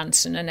Esther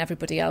Ranson, and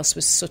everybody else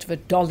was sort of a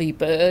dolly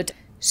bird.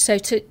 So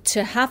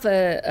to have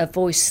a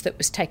voice that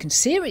was taken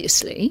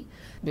seriously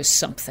was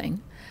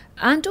something.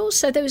 And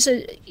also there was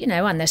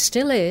and there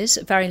still is,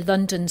 a very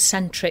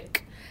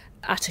London-centric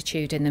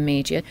attitude in the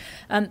media.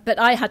 But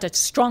I had a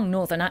strong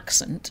northern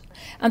accent,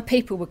 and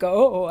people would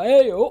go, oh,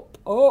 hey, up,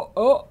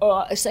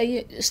 oh.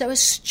 So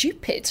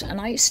stupid.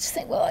 And I used to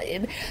think, well,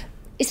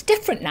 it's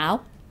different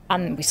now,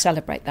 and we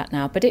celebrate that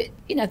now. But there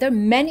are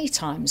many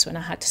times when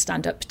I had to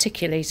stand up,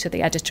 particularly to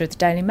the editor of the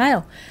Daily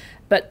Mail.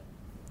 But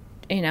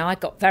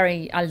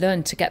I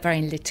learned to get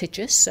very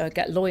litigious, so I'd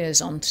get lawyers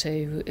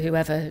onto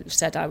whoever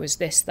said I was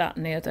this, that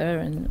and the other,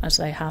 and as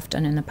they have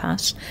done in the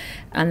past,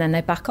 and then they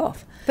back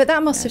off. But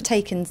that must have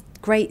taken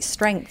great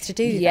strength to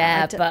do that.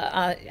 Yeah, but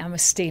I'm a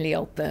steely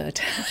old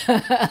bird.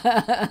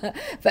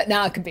 But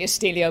now I can be a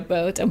steely old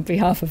bird on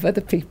behalf of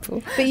other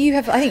people. But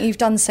I think you've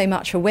done so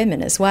much for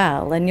women as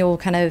well, and you're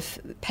kind of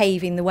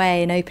paving the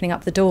way and opening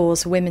up the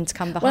doors for women to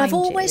come behind you.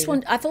 Well,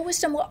 I've always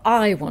done what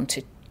I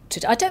wanted.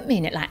 I don't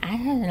mean it like,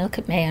 look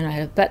at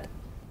me, but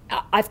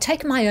I've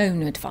taken my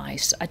own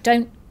advice. I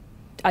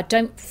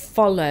don't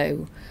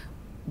follow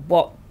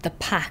what the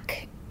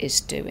pack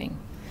is doing.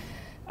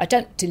 I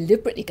don't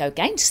deliberately go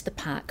against the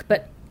pack,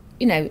 but,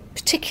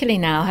 particularly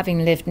now,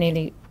 having lived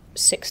nearly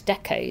 6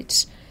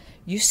 decades,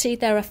 you see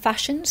there are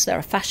fashions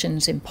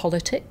in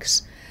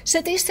politics.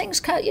 So these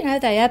things,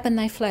 they ebb and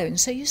they flow. And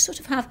so you sort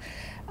of have,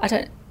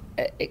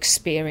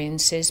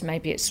 experiences,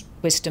 maybe it's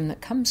wisdom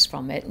that comes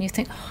from it, and you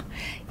think,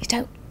 you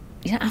don't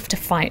have to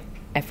fight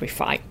every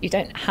fight. You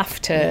don't have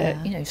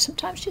to,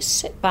 sometimes just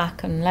sit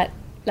back and let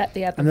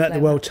the ebb and let the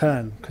world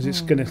turn, because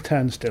it's going to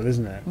turn still,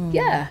 isn't it?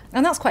 Yeah.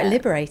 And that's quite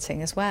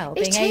liberating as well,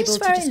 being able to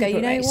just go,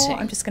 you know what,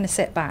 I'm just going to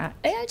sit back.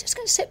 Yeah, just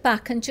going to sit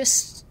back and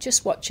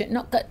just watch it,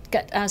 not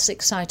get as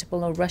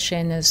excitable or rush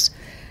in as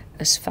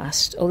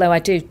fast. Although I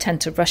do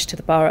tend to rush to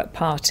the bar at a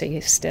party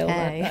still.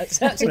 Hey.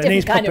 That's a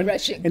different kind of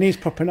rushing. It needs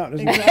propping up,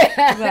 doesn't it?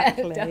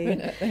 Exactly.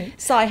 Definitely.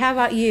 Si, how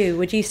about you?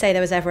 Would you say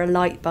there was ever a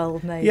light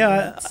bulb moment?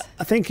 Yeah,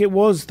 I think it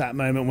was that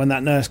moment when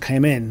that nurse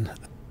came in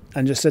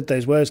and just said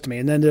those words to me.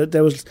 And then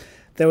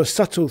there were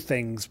subtle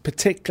things,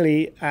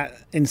 particularly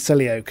in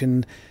Selly Oak.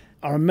 And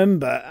I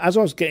remember as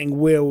I was getting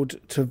wheeled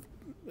to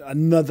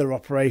another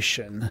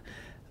operation,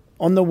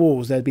 on the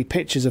walls there'd be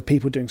pictures of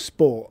people doing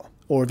sport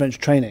or adventure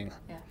training.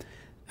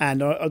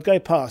 And I'd go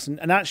past,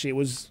 and actually it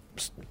was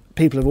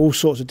people of all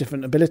sorts of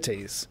different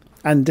abilities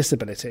and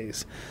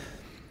disabilities.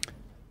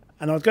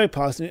 And I'd go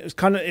past, and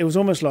it was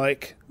almost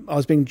like I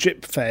was being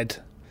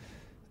drip-fed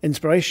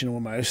inspiration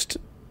almost,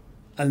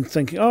 and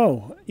thinking,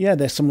 oh, yeah,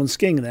 there's someone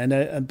skiing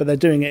there, but they're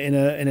doing it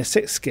in a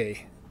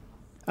sit-ski.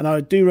 And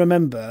I do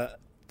remember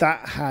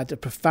that had a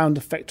profound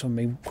effect on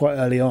me quite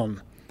early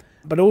on.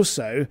 But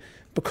also,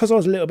 because I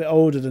was a little bit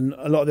older than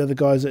a lot of the other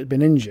guys that had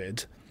been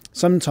injured,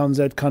 sometimes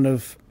they'd kind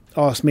of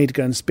asked me to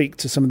go and speak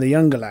to some of the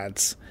younger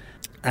lads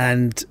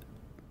and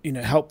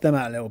help them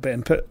out a little bit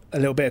and put a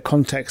little bit of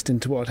context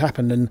into what had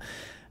happened,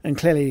 and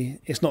clearly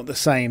it's not the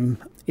same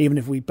even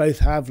if we both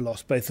have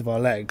lost both of our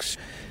legs.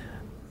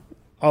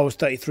 I was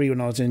 33 when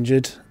I was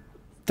injured,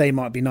 they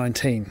might be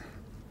 19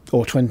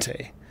 or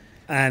 20,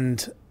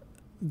 and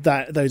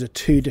those are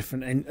two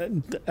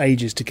different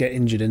ages to get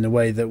injured in the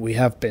way that we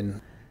have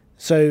been.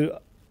 So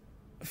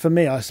for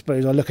me, I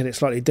suppose I look at it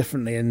slightly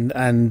differently, and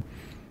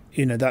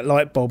that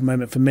light bulb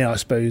moment for me, I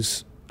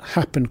suppose,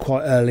 happened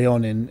quite early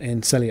on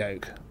in Selly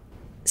Oak.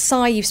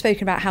 Si, you've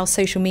spoken about how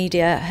social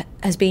media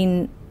has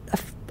been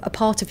a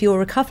part of your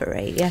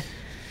recovery.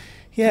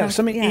 Yeah, it was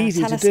something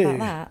easy to do,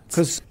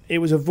 because it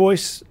was a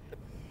voice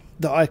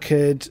that I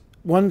could,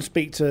 one,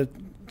 speak to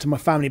my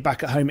family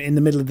back at home in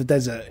the middle of the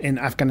desert in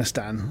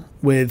Afghanistan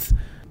with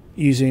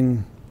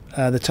using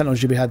the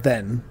technology we had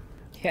then.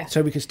 Yeah.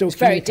 So we could still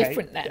communicate. Very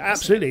different then.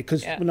 Absolutely,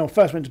 because when I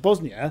first went to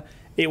Bosnia,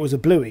 it was a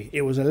bluey.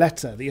 It was a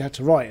letter that you had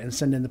to write and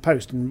send in the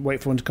post and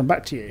wait for one to come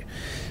back to you.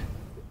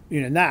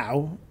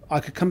 Now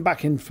I could come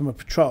back in from a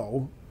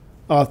patrol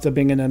after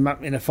being in a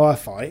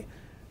firefight,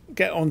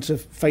 get onto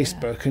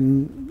Facebook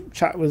and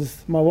chat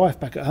with my wife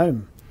back at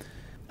home.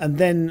 And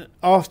then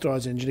after I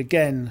was injured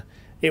again,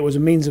 it was a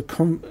means of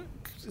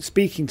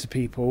speaking to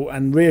people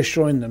and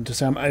reassuring them to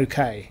say I'm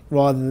okay,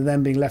 rather than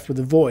them being left with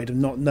a void of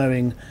not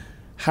knowing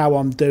how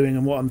I'm doing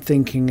and what I'm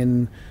thinking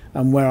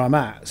and where I'm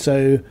at.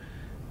 So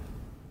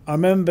I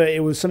remember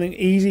it was something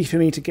easy for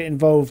me to get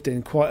involved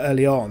in quite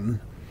early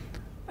on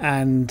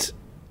and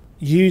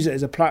use it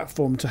as a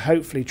platform to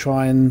hopefully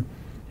try and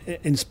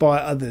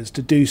inspire others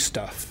to do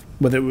stuff,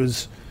 whether it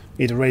was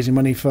either raising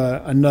money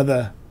for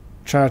another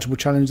charitable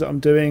challenge that I'm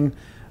doing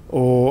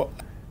or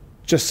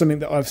just something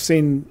that I've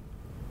seen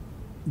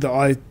that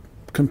I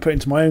can put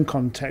into my own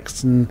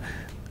context and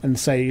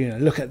say, you know,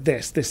 look at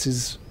this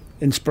is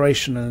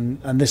inspiration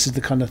and this is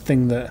the kind of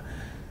thing that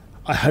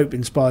I hope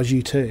inspires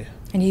you too.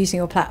 And using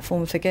your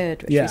platform for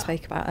good, which we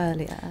spoke about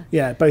earlier.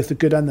 Yeah, both the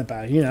good and the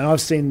bad. You know,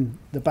 I've seen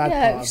the bad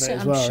part of it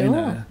as well. Sure. You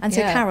know. And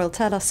so, Carol,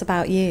 tell us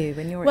about you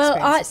and your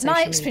experience. Well,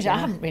 my experience, I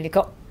haven't really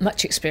got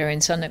much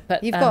experience on it,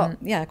 but you've got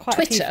quite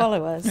Twitter. A few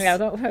followers. Yeah,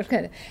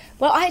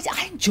 well,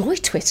 I enjoy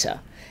Twitter.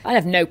 I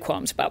have no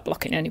qualms about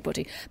blocking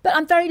anybody, but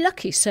I'm very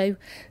lucky. So,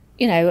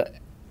 you know,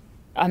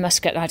 I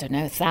must get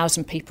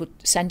 1,000 people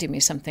sending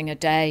me something a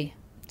day,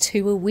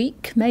 2 a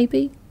week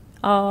maybe,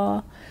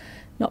 are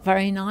not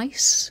very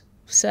nice.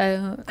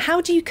 So how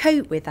do you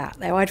cope with that,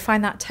 though? I'd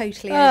find that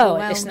totally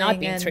overwhelming. Listen,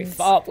 I've been through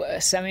far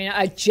worse. I mean,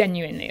 I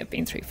genuinely have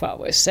been through far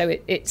worse. So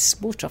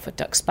it's water off a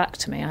duck's back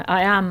to me.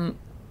 I am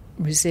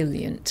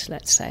resilient,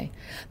 let's say.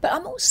 But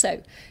I'm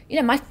also, you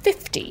know, my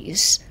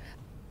 50s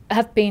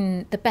have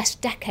been the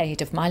best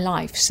decade of my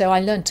life. So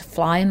I learned to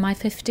fly in my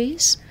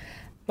 50s.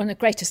 One of the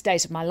greatest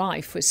days of my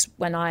life was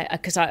when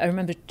because I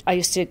remember I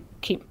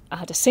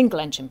had a single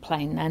engine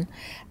plane then,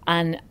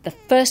 and the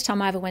first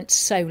time I ever went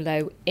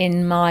solo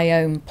in my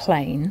own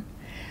plane,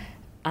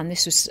 and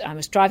I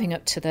was driving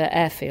up to the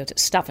airfield at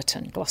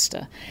Staverton,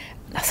 Gloucester,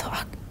 and I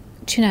thought,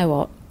 do you know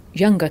what?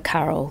 Younger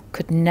Carol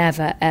could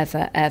never,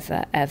 ever,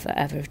 ever, ever,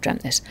 ever have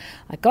dreamt this.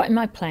 I got in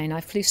my plane, I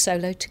flew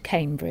solo to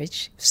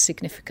Cambridge,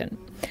 significant.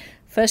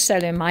 First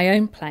solo in my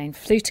own plane,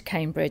 flew to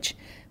Cambridge,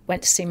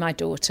 went to see my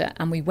daughter,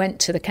 and we went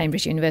to the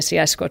Cambridge University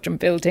Air Squadron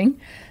building,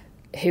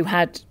 who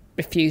had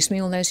refused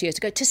me all those years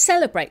ago, to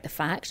celebrate the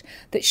fact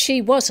that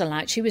she was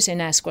allowed. She was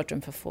in Air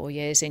Squadron for 4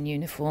 years in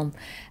uniform,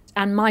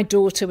 and my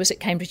daughter was at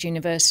Cambridge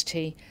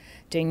University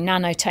doing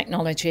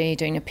nanotechnology,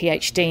 doing a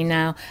PhD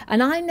now,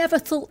 and I never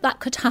thought that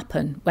could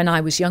happen when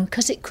I was young,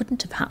 because it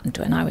couldn't have happened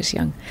when I was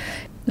young.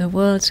 The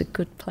world's a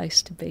good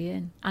place to be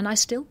in, and I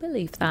still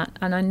believe that,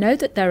 and I know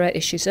that there are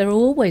issues. There have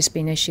always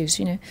been issues,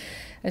 you know,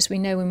 as we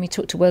know when we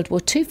talk to World War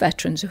II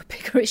veterans, there were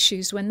bigger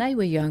issues when they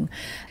were young.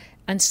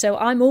 And so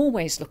I'm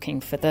always looking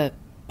for the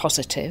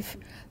positive,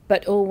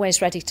 but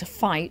always ready to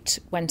fight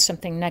when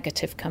something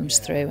negative comes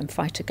through and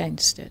fight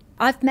against it.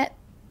 I've met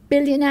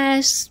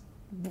billionaires,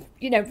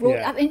 you know,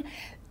 I mean,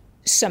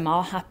 some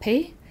are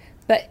happy,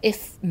 but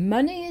if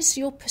money is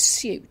your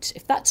pursuit,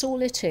 if that's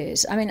all it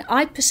is, I mean,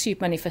 I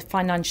pursued money for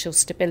financial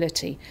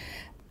stability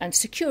and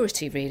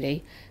security,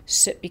 really,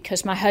 so,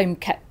 because my home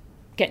kept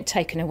getting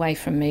taken away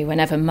from me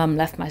whenever Mum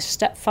left my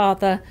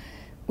stepfather.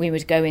 We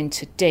would go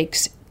into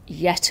digs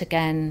yet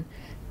again,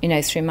 you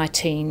know, through my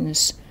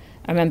teens.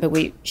 I remember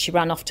she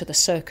ran off to the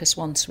circus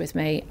once with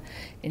me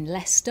in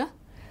Leicester.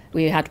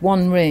 We had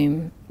one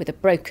room with a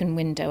broken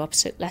window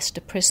opposite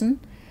Leicester Prison.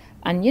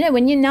 And, you know,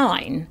 when you're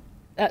 9,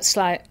 that's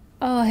like,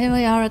 oh, here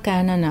we are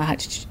again. And I had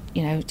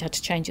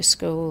to change your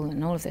school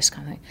and all of this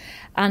kind of thing.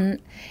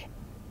 And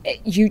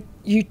you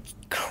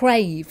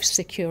crave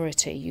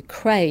security. You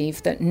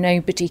crave that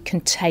nobody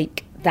can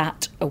take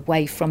that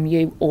away from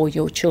you or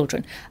your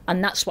children.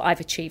 And that's what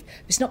I've achieved.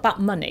 It's not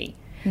about money.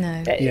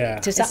 No.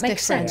 Does that make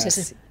sense? Yes.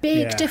 There's a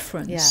big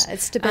difference. Yeah,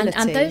 it's stability.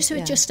 And those who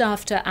are just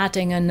after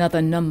adding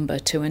another number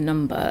to a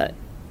number,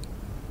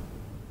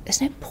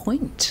 there's no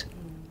point.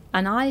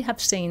 And I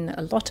have seen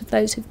a lot of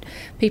those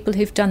people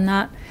who've done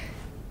that.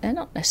 They're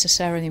not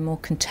necessarily more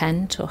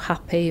content or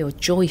happy or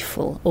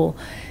joyful or,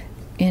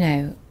 you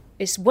know,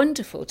 it's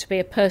wonderful to be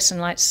a person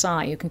like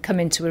Si who can come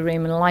into a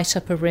room and light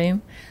up a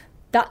room.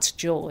 That's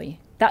joy.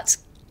 That's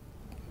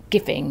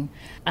giving.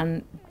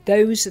 And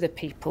those are the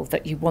people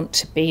that you want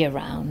to be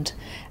around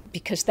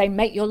because they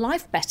make your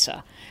life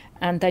better.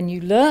 And then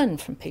you learn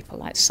from people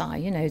like Si,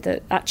 you know,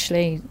 that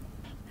actually,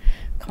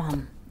 come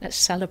on, let's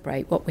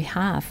celebrate what we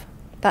have.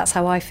 That's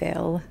how I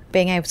feel.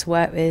 Being able to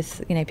work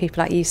with, you know,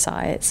 people like you, Si,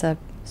 it's a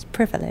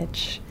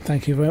privilege.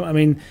 Thank you very much. I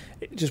mean,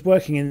 just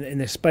working in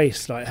this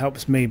space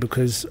helps me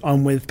because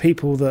I'm with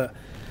people that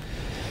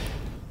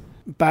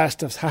bad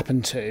stuff's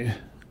happened to,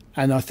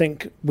 and I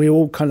think we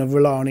all kind of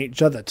rely on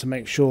each other to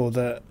make sure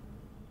that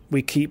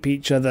we keep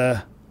each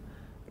other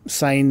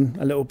sane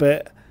a little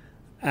bit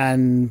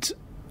and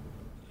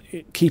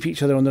keep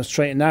each other on the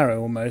straight and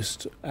narrow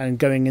almost, and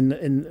going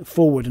in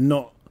forward and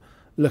not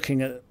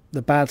looking at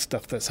the bad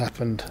stuff that's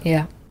happened.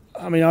 Yeah.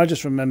 I mean, I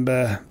just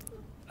remember,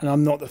 and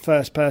I'm not the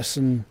first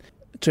person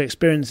to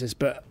experience this,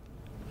 but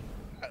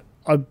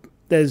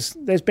there's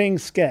being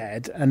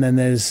scared, and then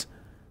there's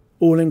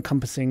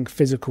all-encompassing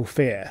physical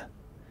fear.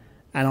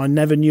 and I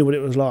never knew what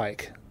it was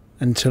like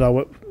until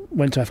I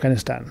went to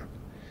Afghanistan.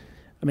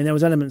 I mean, there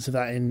was elements of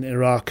that in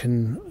Iraq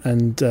and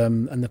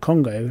the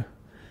Congo,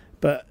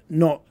 but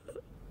not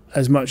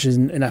as much as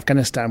in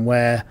Afghanistan,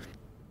 where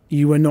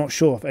you were not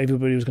sure if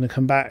everybody was going to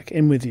come back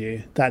in with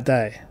you that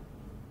day.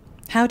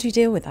 How do you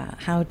deal with that?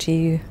 How do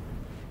you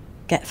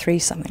get through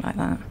something like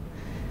that?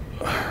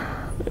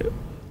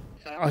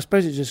 I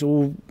suppose it's just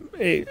all...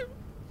 I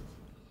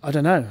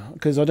don't know,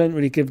 because I don't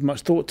really give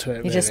much thought to it,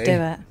 You really. just do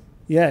it.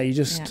 Yeah, you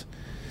just...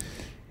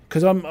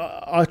 Because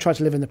I try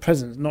to live in the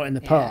present, not in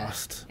the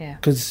past.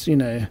 Because, you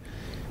know,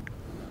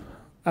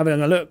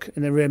 having a look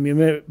in the rear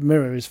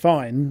mirror is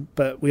fine,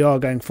 but we are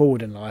going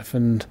forward in life,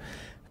 and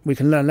we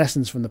can learn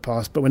lessons from the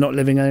past, but we're not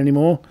living it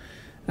anymore.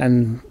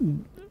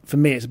 And for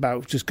me, it's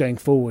about just going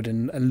forward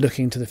and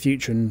looking to the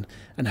future,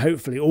 and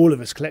hopefully all of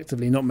us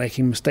collectively not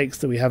making mistakes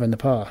that we have in the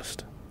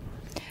past.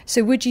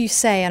 So would you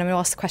say, and I'm going to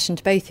ask the question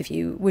to both of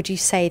you, would you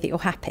say that you're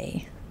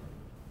happy?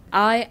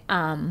 I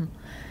am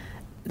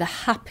the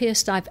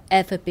happiest I've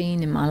ever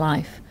been in my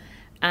life,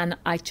 and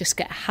I just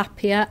get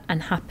happier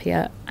and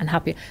happier and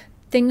happier.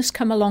 Things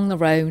come along the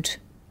road,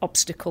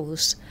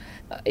 obstacles,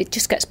 it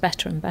just gets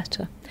better and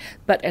better.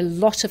 But a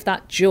lot of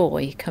that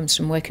joy comes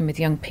from working with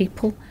young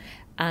people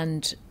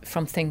and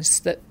from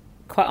things that,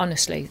 quite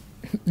honestly,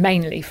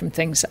 mainly from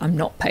things that I'm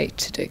not paid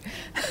to do.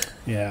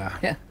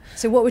 Yeah.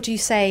 So what would you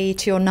say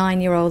to your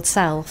 9-year-old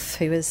self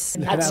who was...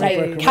 I'd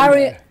say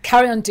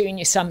carry on doing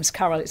your sums,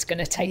 Carol, it's going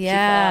to take you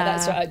far.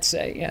 That's what I'd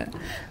say,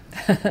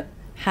 yeah.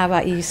 How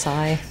about you,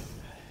 Si?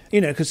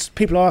 You know, because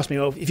people ask me,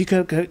 well, if you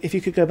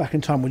could go back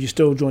in time, would you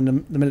still join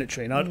the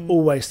military? And I'd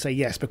always say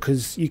yes,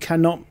 because you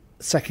cannot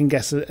second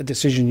guess a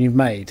decision you've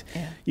made.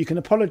 Yeah. You can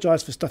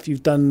apologise for stuff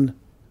you've done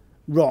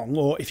wrong,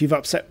 or if you've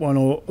upset one,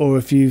 or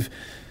if you've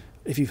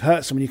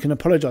hurt someone, you can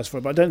apologise for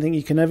it. But I don't think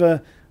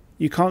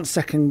you can't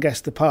second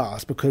guess the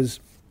past, because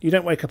you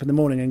don't wake up in the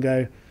morning and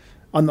go,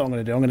 I'm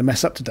going to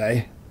mess up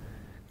today,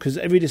 because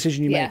every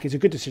decision you make is a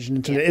good decision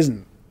until it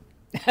isn't.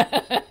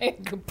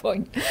 Good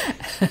point.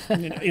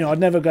 You know, I'd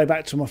never go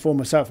back to my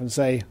former self and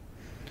say,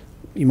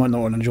 you might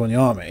not want to join the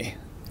army.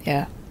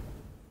 Yeah.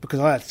 Because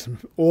I had some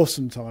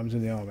awesome times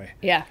in the army.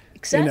 Yeah,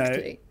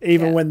 exactly. You know,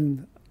 even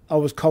when I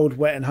was cold,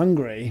 wet and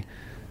hungry,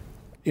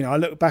 you know, I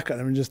look back at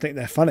them and just think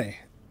they're funny.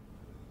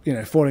 You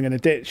know, falling in a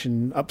ditch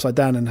and upside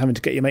down and having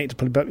to get your mate to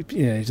pull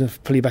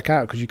you back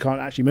out because you can't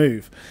actually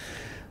move.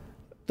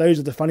 Those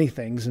are the funny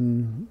things,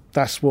 and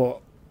that's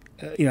what,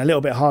 you know, a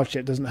little bit of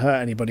hardship doesn't hurt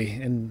anybody.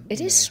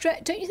 It is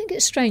don't you think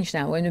it's strange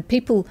now when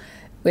people,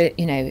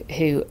 you know,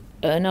 who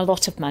earn a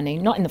lot of money,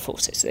 not in the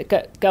forces, they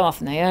go off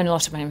and they earn a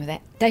lot of money,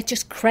 they're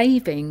just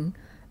craving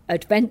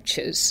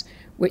adventures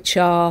which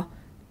are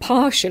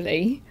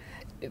partially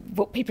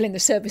what people in the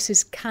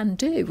services can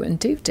do and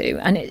do,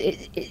 and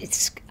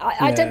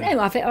I don't know.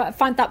 I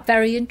find that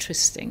very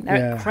interesting.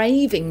 They're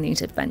craving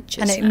these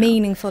adventures and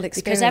meaningful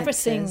experiences, because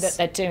everything that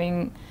they're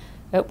doing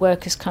at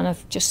work is kind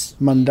of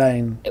just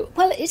mundane.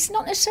 Well, it's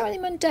not necessarily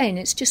mundane.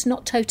 It's just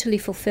not totally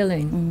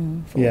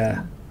fulfilling. For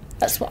them.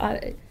 That's what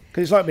I.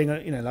 Because it's like being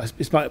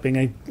it's like being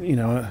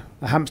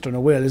a hamster on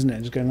a wheel, isn't it?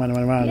 Just going round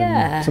and round.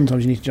 Yeah. And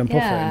sometimes you need to jump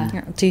off it.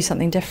 And do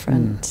something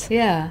different.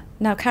 Yeah.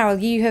 Now, Carol,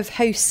 you have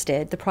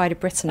hosted the Pride of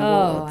Britain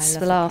Awards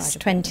for the last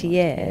 20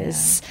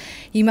 years. Yeah.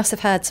 You must have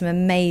heard some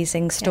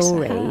amazing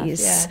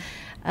stories. Yes,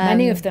 I have,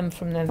 many of them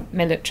from the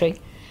military.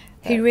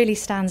 Who really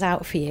stands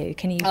out for you?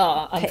 Can you pick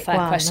unfair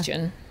one?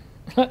 Question.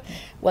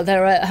 Well,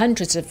 there are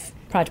hundreds of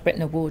Pride of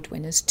Britain Award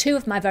winners. 2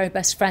 of my very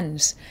best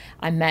friends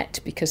I met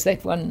because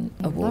they've won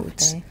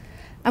awards. Lovely.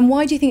 And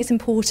why do you think it's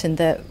important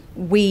that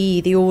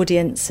we, the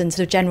audience and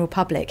sort of general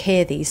public,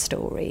 hear these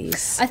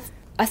stories?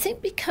 I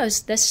think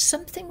because there's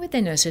something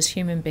within us as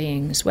human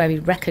beings where we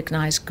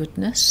recognise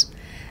goodness,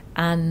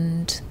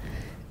 and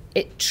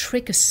it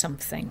triggers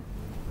something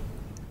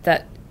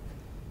that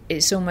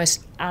is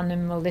almost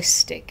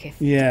animalistic,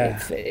 if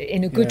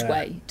in a good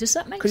way. Does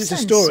that make sense? Because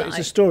it's a story. It's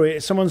a story.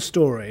 It's someone's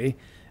story,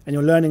 and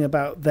you're learning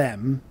about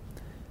them.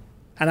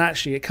 And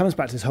actually, it comes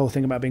back to this whole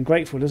thing about being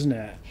grateful, doesn't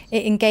it?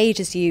 It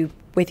engages you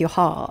with your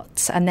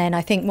heart, and then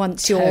I think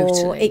once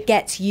it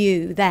gets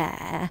you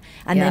there,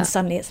 and then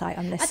suddenly it's like,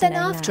 I'm listening. And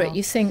then after it,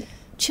 you think,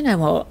 do you know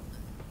what?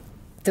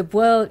 The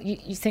world.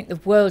 You think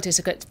the world is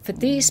a good for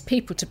these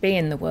people to be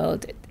in the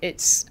world.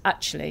 It's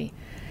actually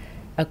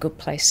a good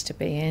place to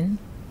be in.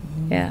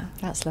 Yeah,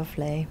 that's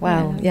lovely.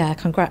 Wow, yeah,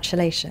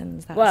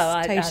 congratulations.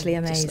 That's totally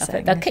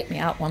amazing. They'll kick me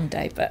out one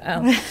day, but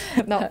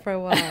not for a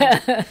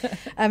while.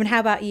 And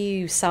how about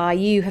you, Si?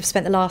 You have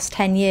spent the last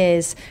 10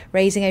 years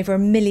raising over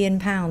 £1 million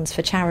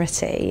for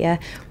charity.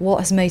 What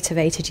has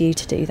motivated you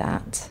to do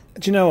that?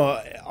 Do you know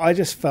what? I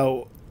just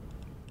felt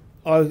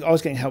I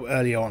was getting help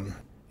early on.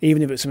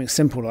 Even if it's something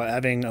simple like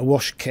having a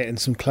wash kit and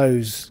some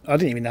clothes. I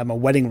didn't even have my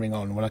wedding ring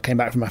on when I came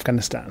back from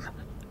Afghanistan.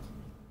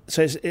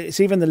 So it's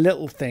even the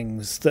little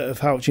things that have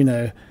helped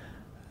me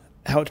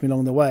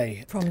along the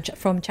way.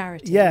 From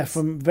charities? Yeah,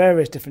 from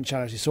various different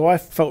charities. So I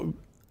felt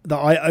that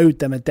I owed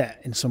them a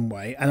debt in some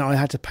way, and I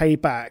had to pay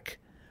back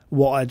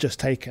what I'd just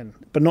taken.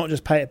 But not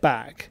just pay it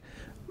back,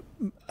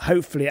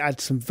 hopefully it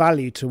adds some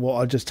value to what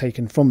I'd just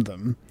taken from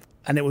them,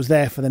 and it was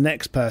there for the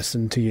next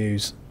person to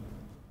use.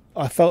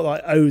 I felt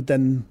like I owed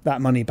them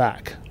that money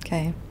back.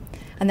 Okay.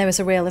 And there was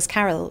a real, as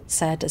Carol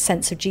said, a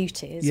sense of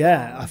duty as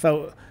well. I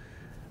felt...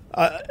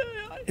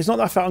 it's not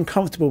that I felt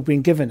uncomfortable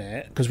being given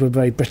it, because we're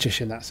very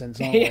British in that sense,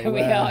 aren't we? Yeah,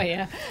 we are,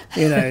 yeah.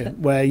 You know,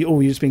 where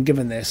you've just been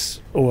given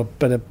this, or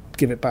better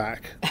give it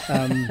back.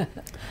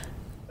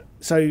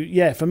 So,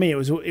 yeah, for me, it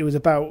was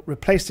about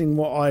replacing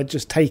what I had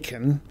just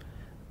taken,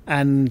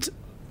 and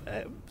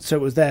so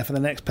it was there for the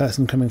next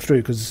person coming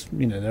through, because,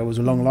 you know, there was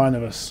a long line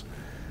of us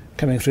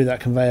coming through that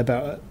conveyor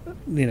belt,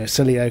 you know,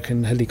 Silly Oak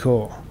and Headley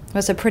Court. It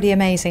was a pretty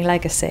amazing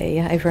legacy,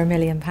 over £1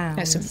 million.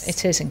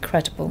 It is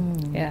incredible,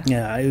 yeah.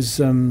 Yeah, it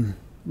was...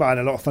 but I had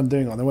a lot of fun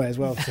doing it on the way as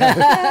well. So.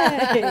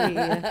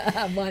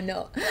 Why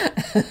not?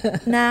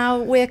 Now,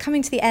 we're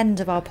coming to the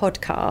end of our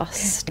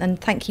podcast, and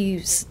thank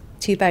you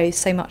to you both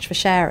so much for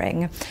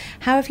sharing.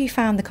 How have you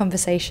found the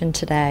conversation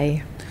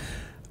today?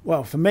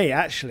 Well, for me,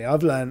 actually,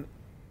 I've learned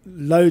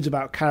loads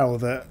about Carol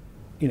that,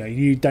 you know,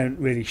 you don't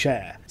really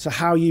share. So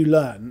how you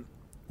learn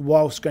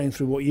whilst going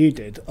through what you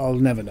did, I'll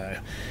never know.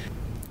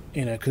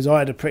 You know, because I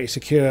had a pretty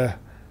secure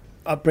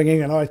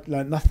upbringing and I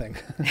learned nothing.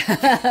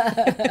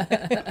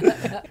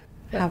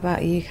 How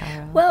about you,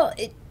 Carol? Well,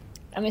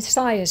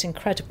 Si is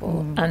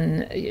incredible,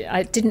 and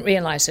I didn't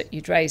realise that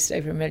you'd raised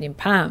over £1 million,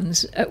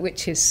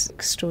 which is an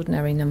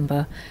extraordinary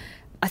number.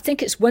 I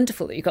think it's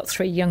wonderful that you've got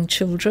 3 young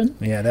children.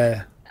 Yeah,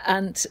 they're...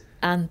 And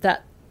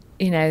that,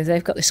 you know,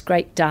 they've got this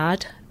great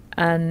dad,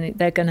 and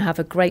they're going to have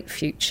a great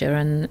future.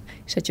 And you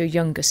said your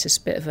youngest is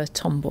a bit of a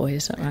tomboy,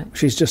 is that right?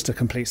 She's just a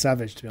complete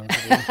savage, to be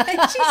honest with you.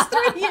 She's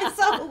 3 years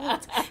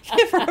old.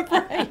 Give her a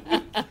break.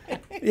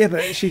 Yeah,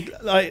 but she,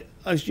 like,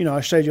 you know,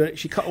 I showed you,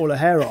 she cut all her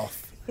hair off.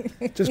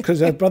 Just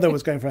because her brother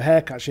was going for a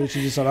haircut, she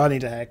just said, I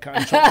need a haircut,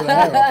 and chopped all her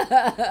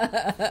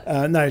hair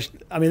off. No,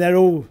 I mean, they're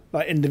all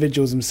like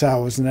individuals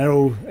themselves, and they're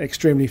all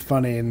extremely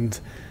funny, and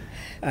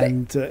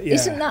yeah.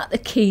 Isn't that the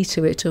key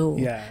to it all?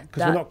 Yeah,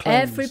 because we're not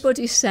clones.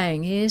 Everybody's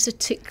saying, here's a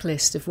tick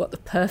list of what the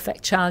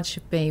perfect child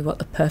should be, what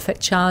the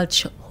perfect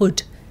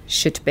childhood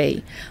should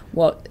be,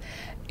 what,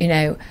 you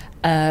know,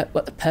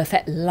 what the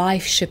perfect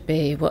life should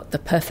be, what the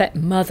perfect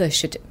mother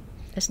should...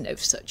 There's no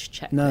such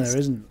checklist. No, there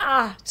isn't.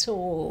 At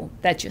all.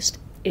 There just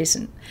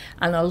isn't.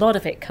 And a lot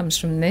of it comes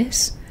from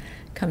this,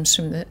 comes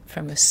from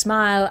a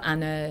smile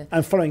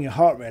and following your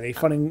heart, really,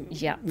 following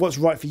what's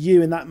right for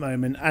you in that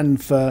moment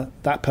and for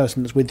that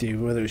person that's with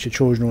you, whether it's your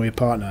children or your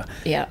partner.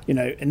 Yeah. You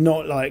know, and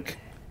not like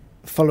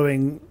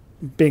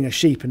being a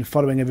sheep and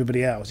following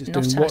everybody else. It's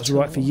doing what's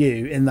right for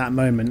you in that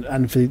moment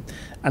and for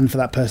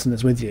that person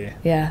that's with you.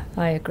 Yeah,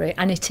 I agree.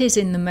 And it is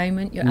in the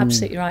moment. You're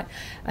absolutely right.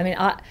 I mean,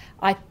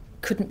 I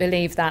couldn't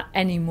believe that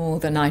any more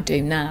than I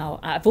do now.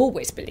 I've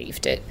always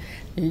believed it.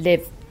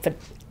 Live for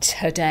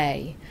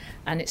today,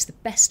 and it's the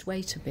best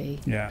way to be.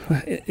 Yeah,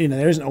 you know,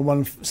 there isn't a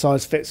one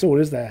size fits all,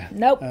 is there?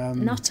 Nope,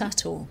 not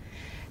at all.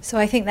 So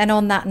I think then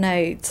on that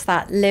note,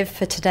 that live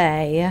for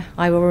today,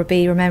 I will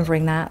be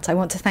remembering that. I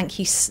want to thank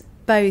you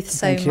both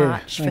so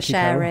much for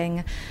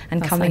sharing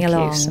and coming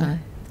along.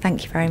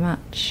 Thank you very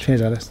much.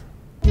 Cheers, Alice.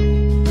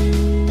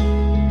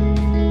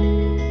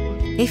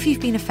 If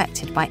you've been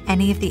affected by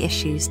any of the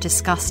issues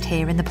discussed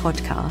here in the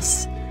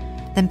podcast,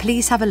 then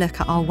please have a look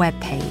at our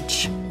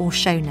webpage or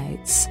show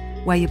notes,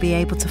 where you'll be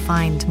able to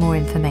find more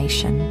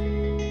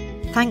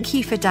information. Thank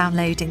you for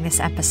downloading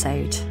this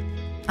episode,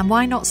 and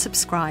why not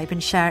subscribe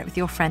and share it with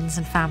your friends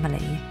and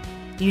family?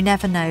 You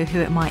never know who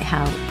it might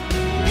help.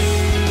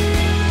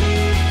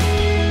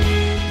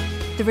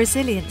 The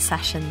Resilience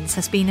Sessions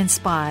has been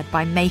inspired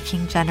by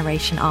Making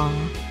Generation R,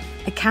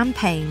 a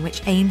campaign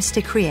which aims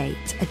to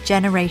create a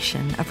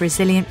generation of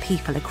resilient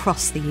people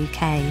across the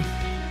UK.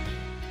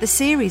 The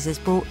series is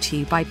brought to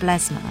you by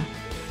Blesma,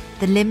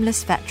 the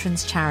Limbless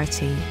Veterans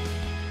Charity,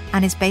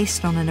 and is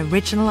based on an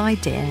original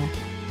idea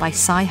by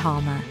Si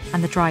Harmer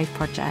and the Drive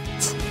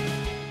Project.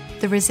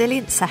 The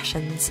Resilience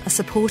Sessions are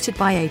supported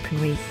by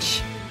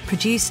Openreach,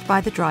 produced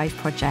by the Drive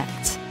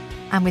Project,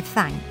 and with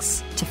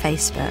thanks to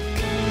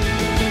Facebook.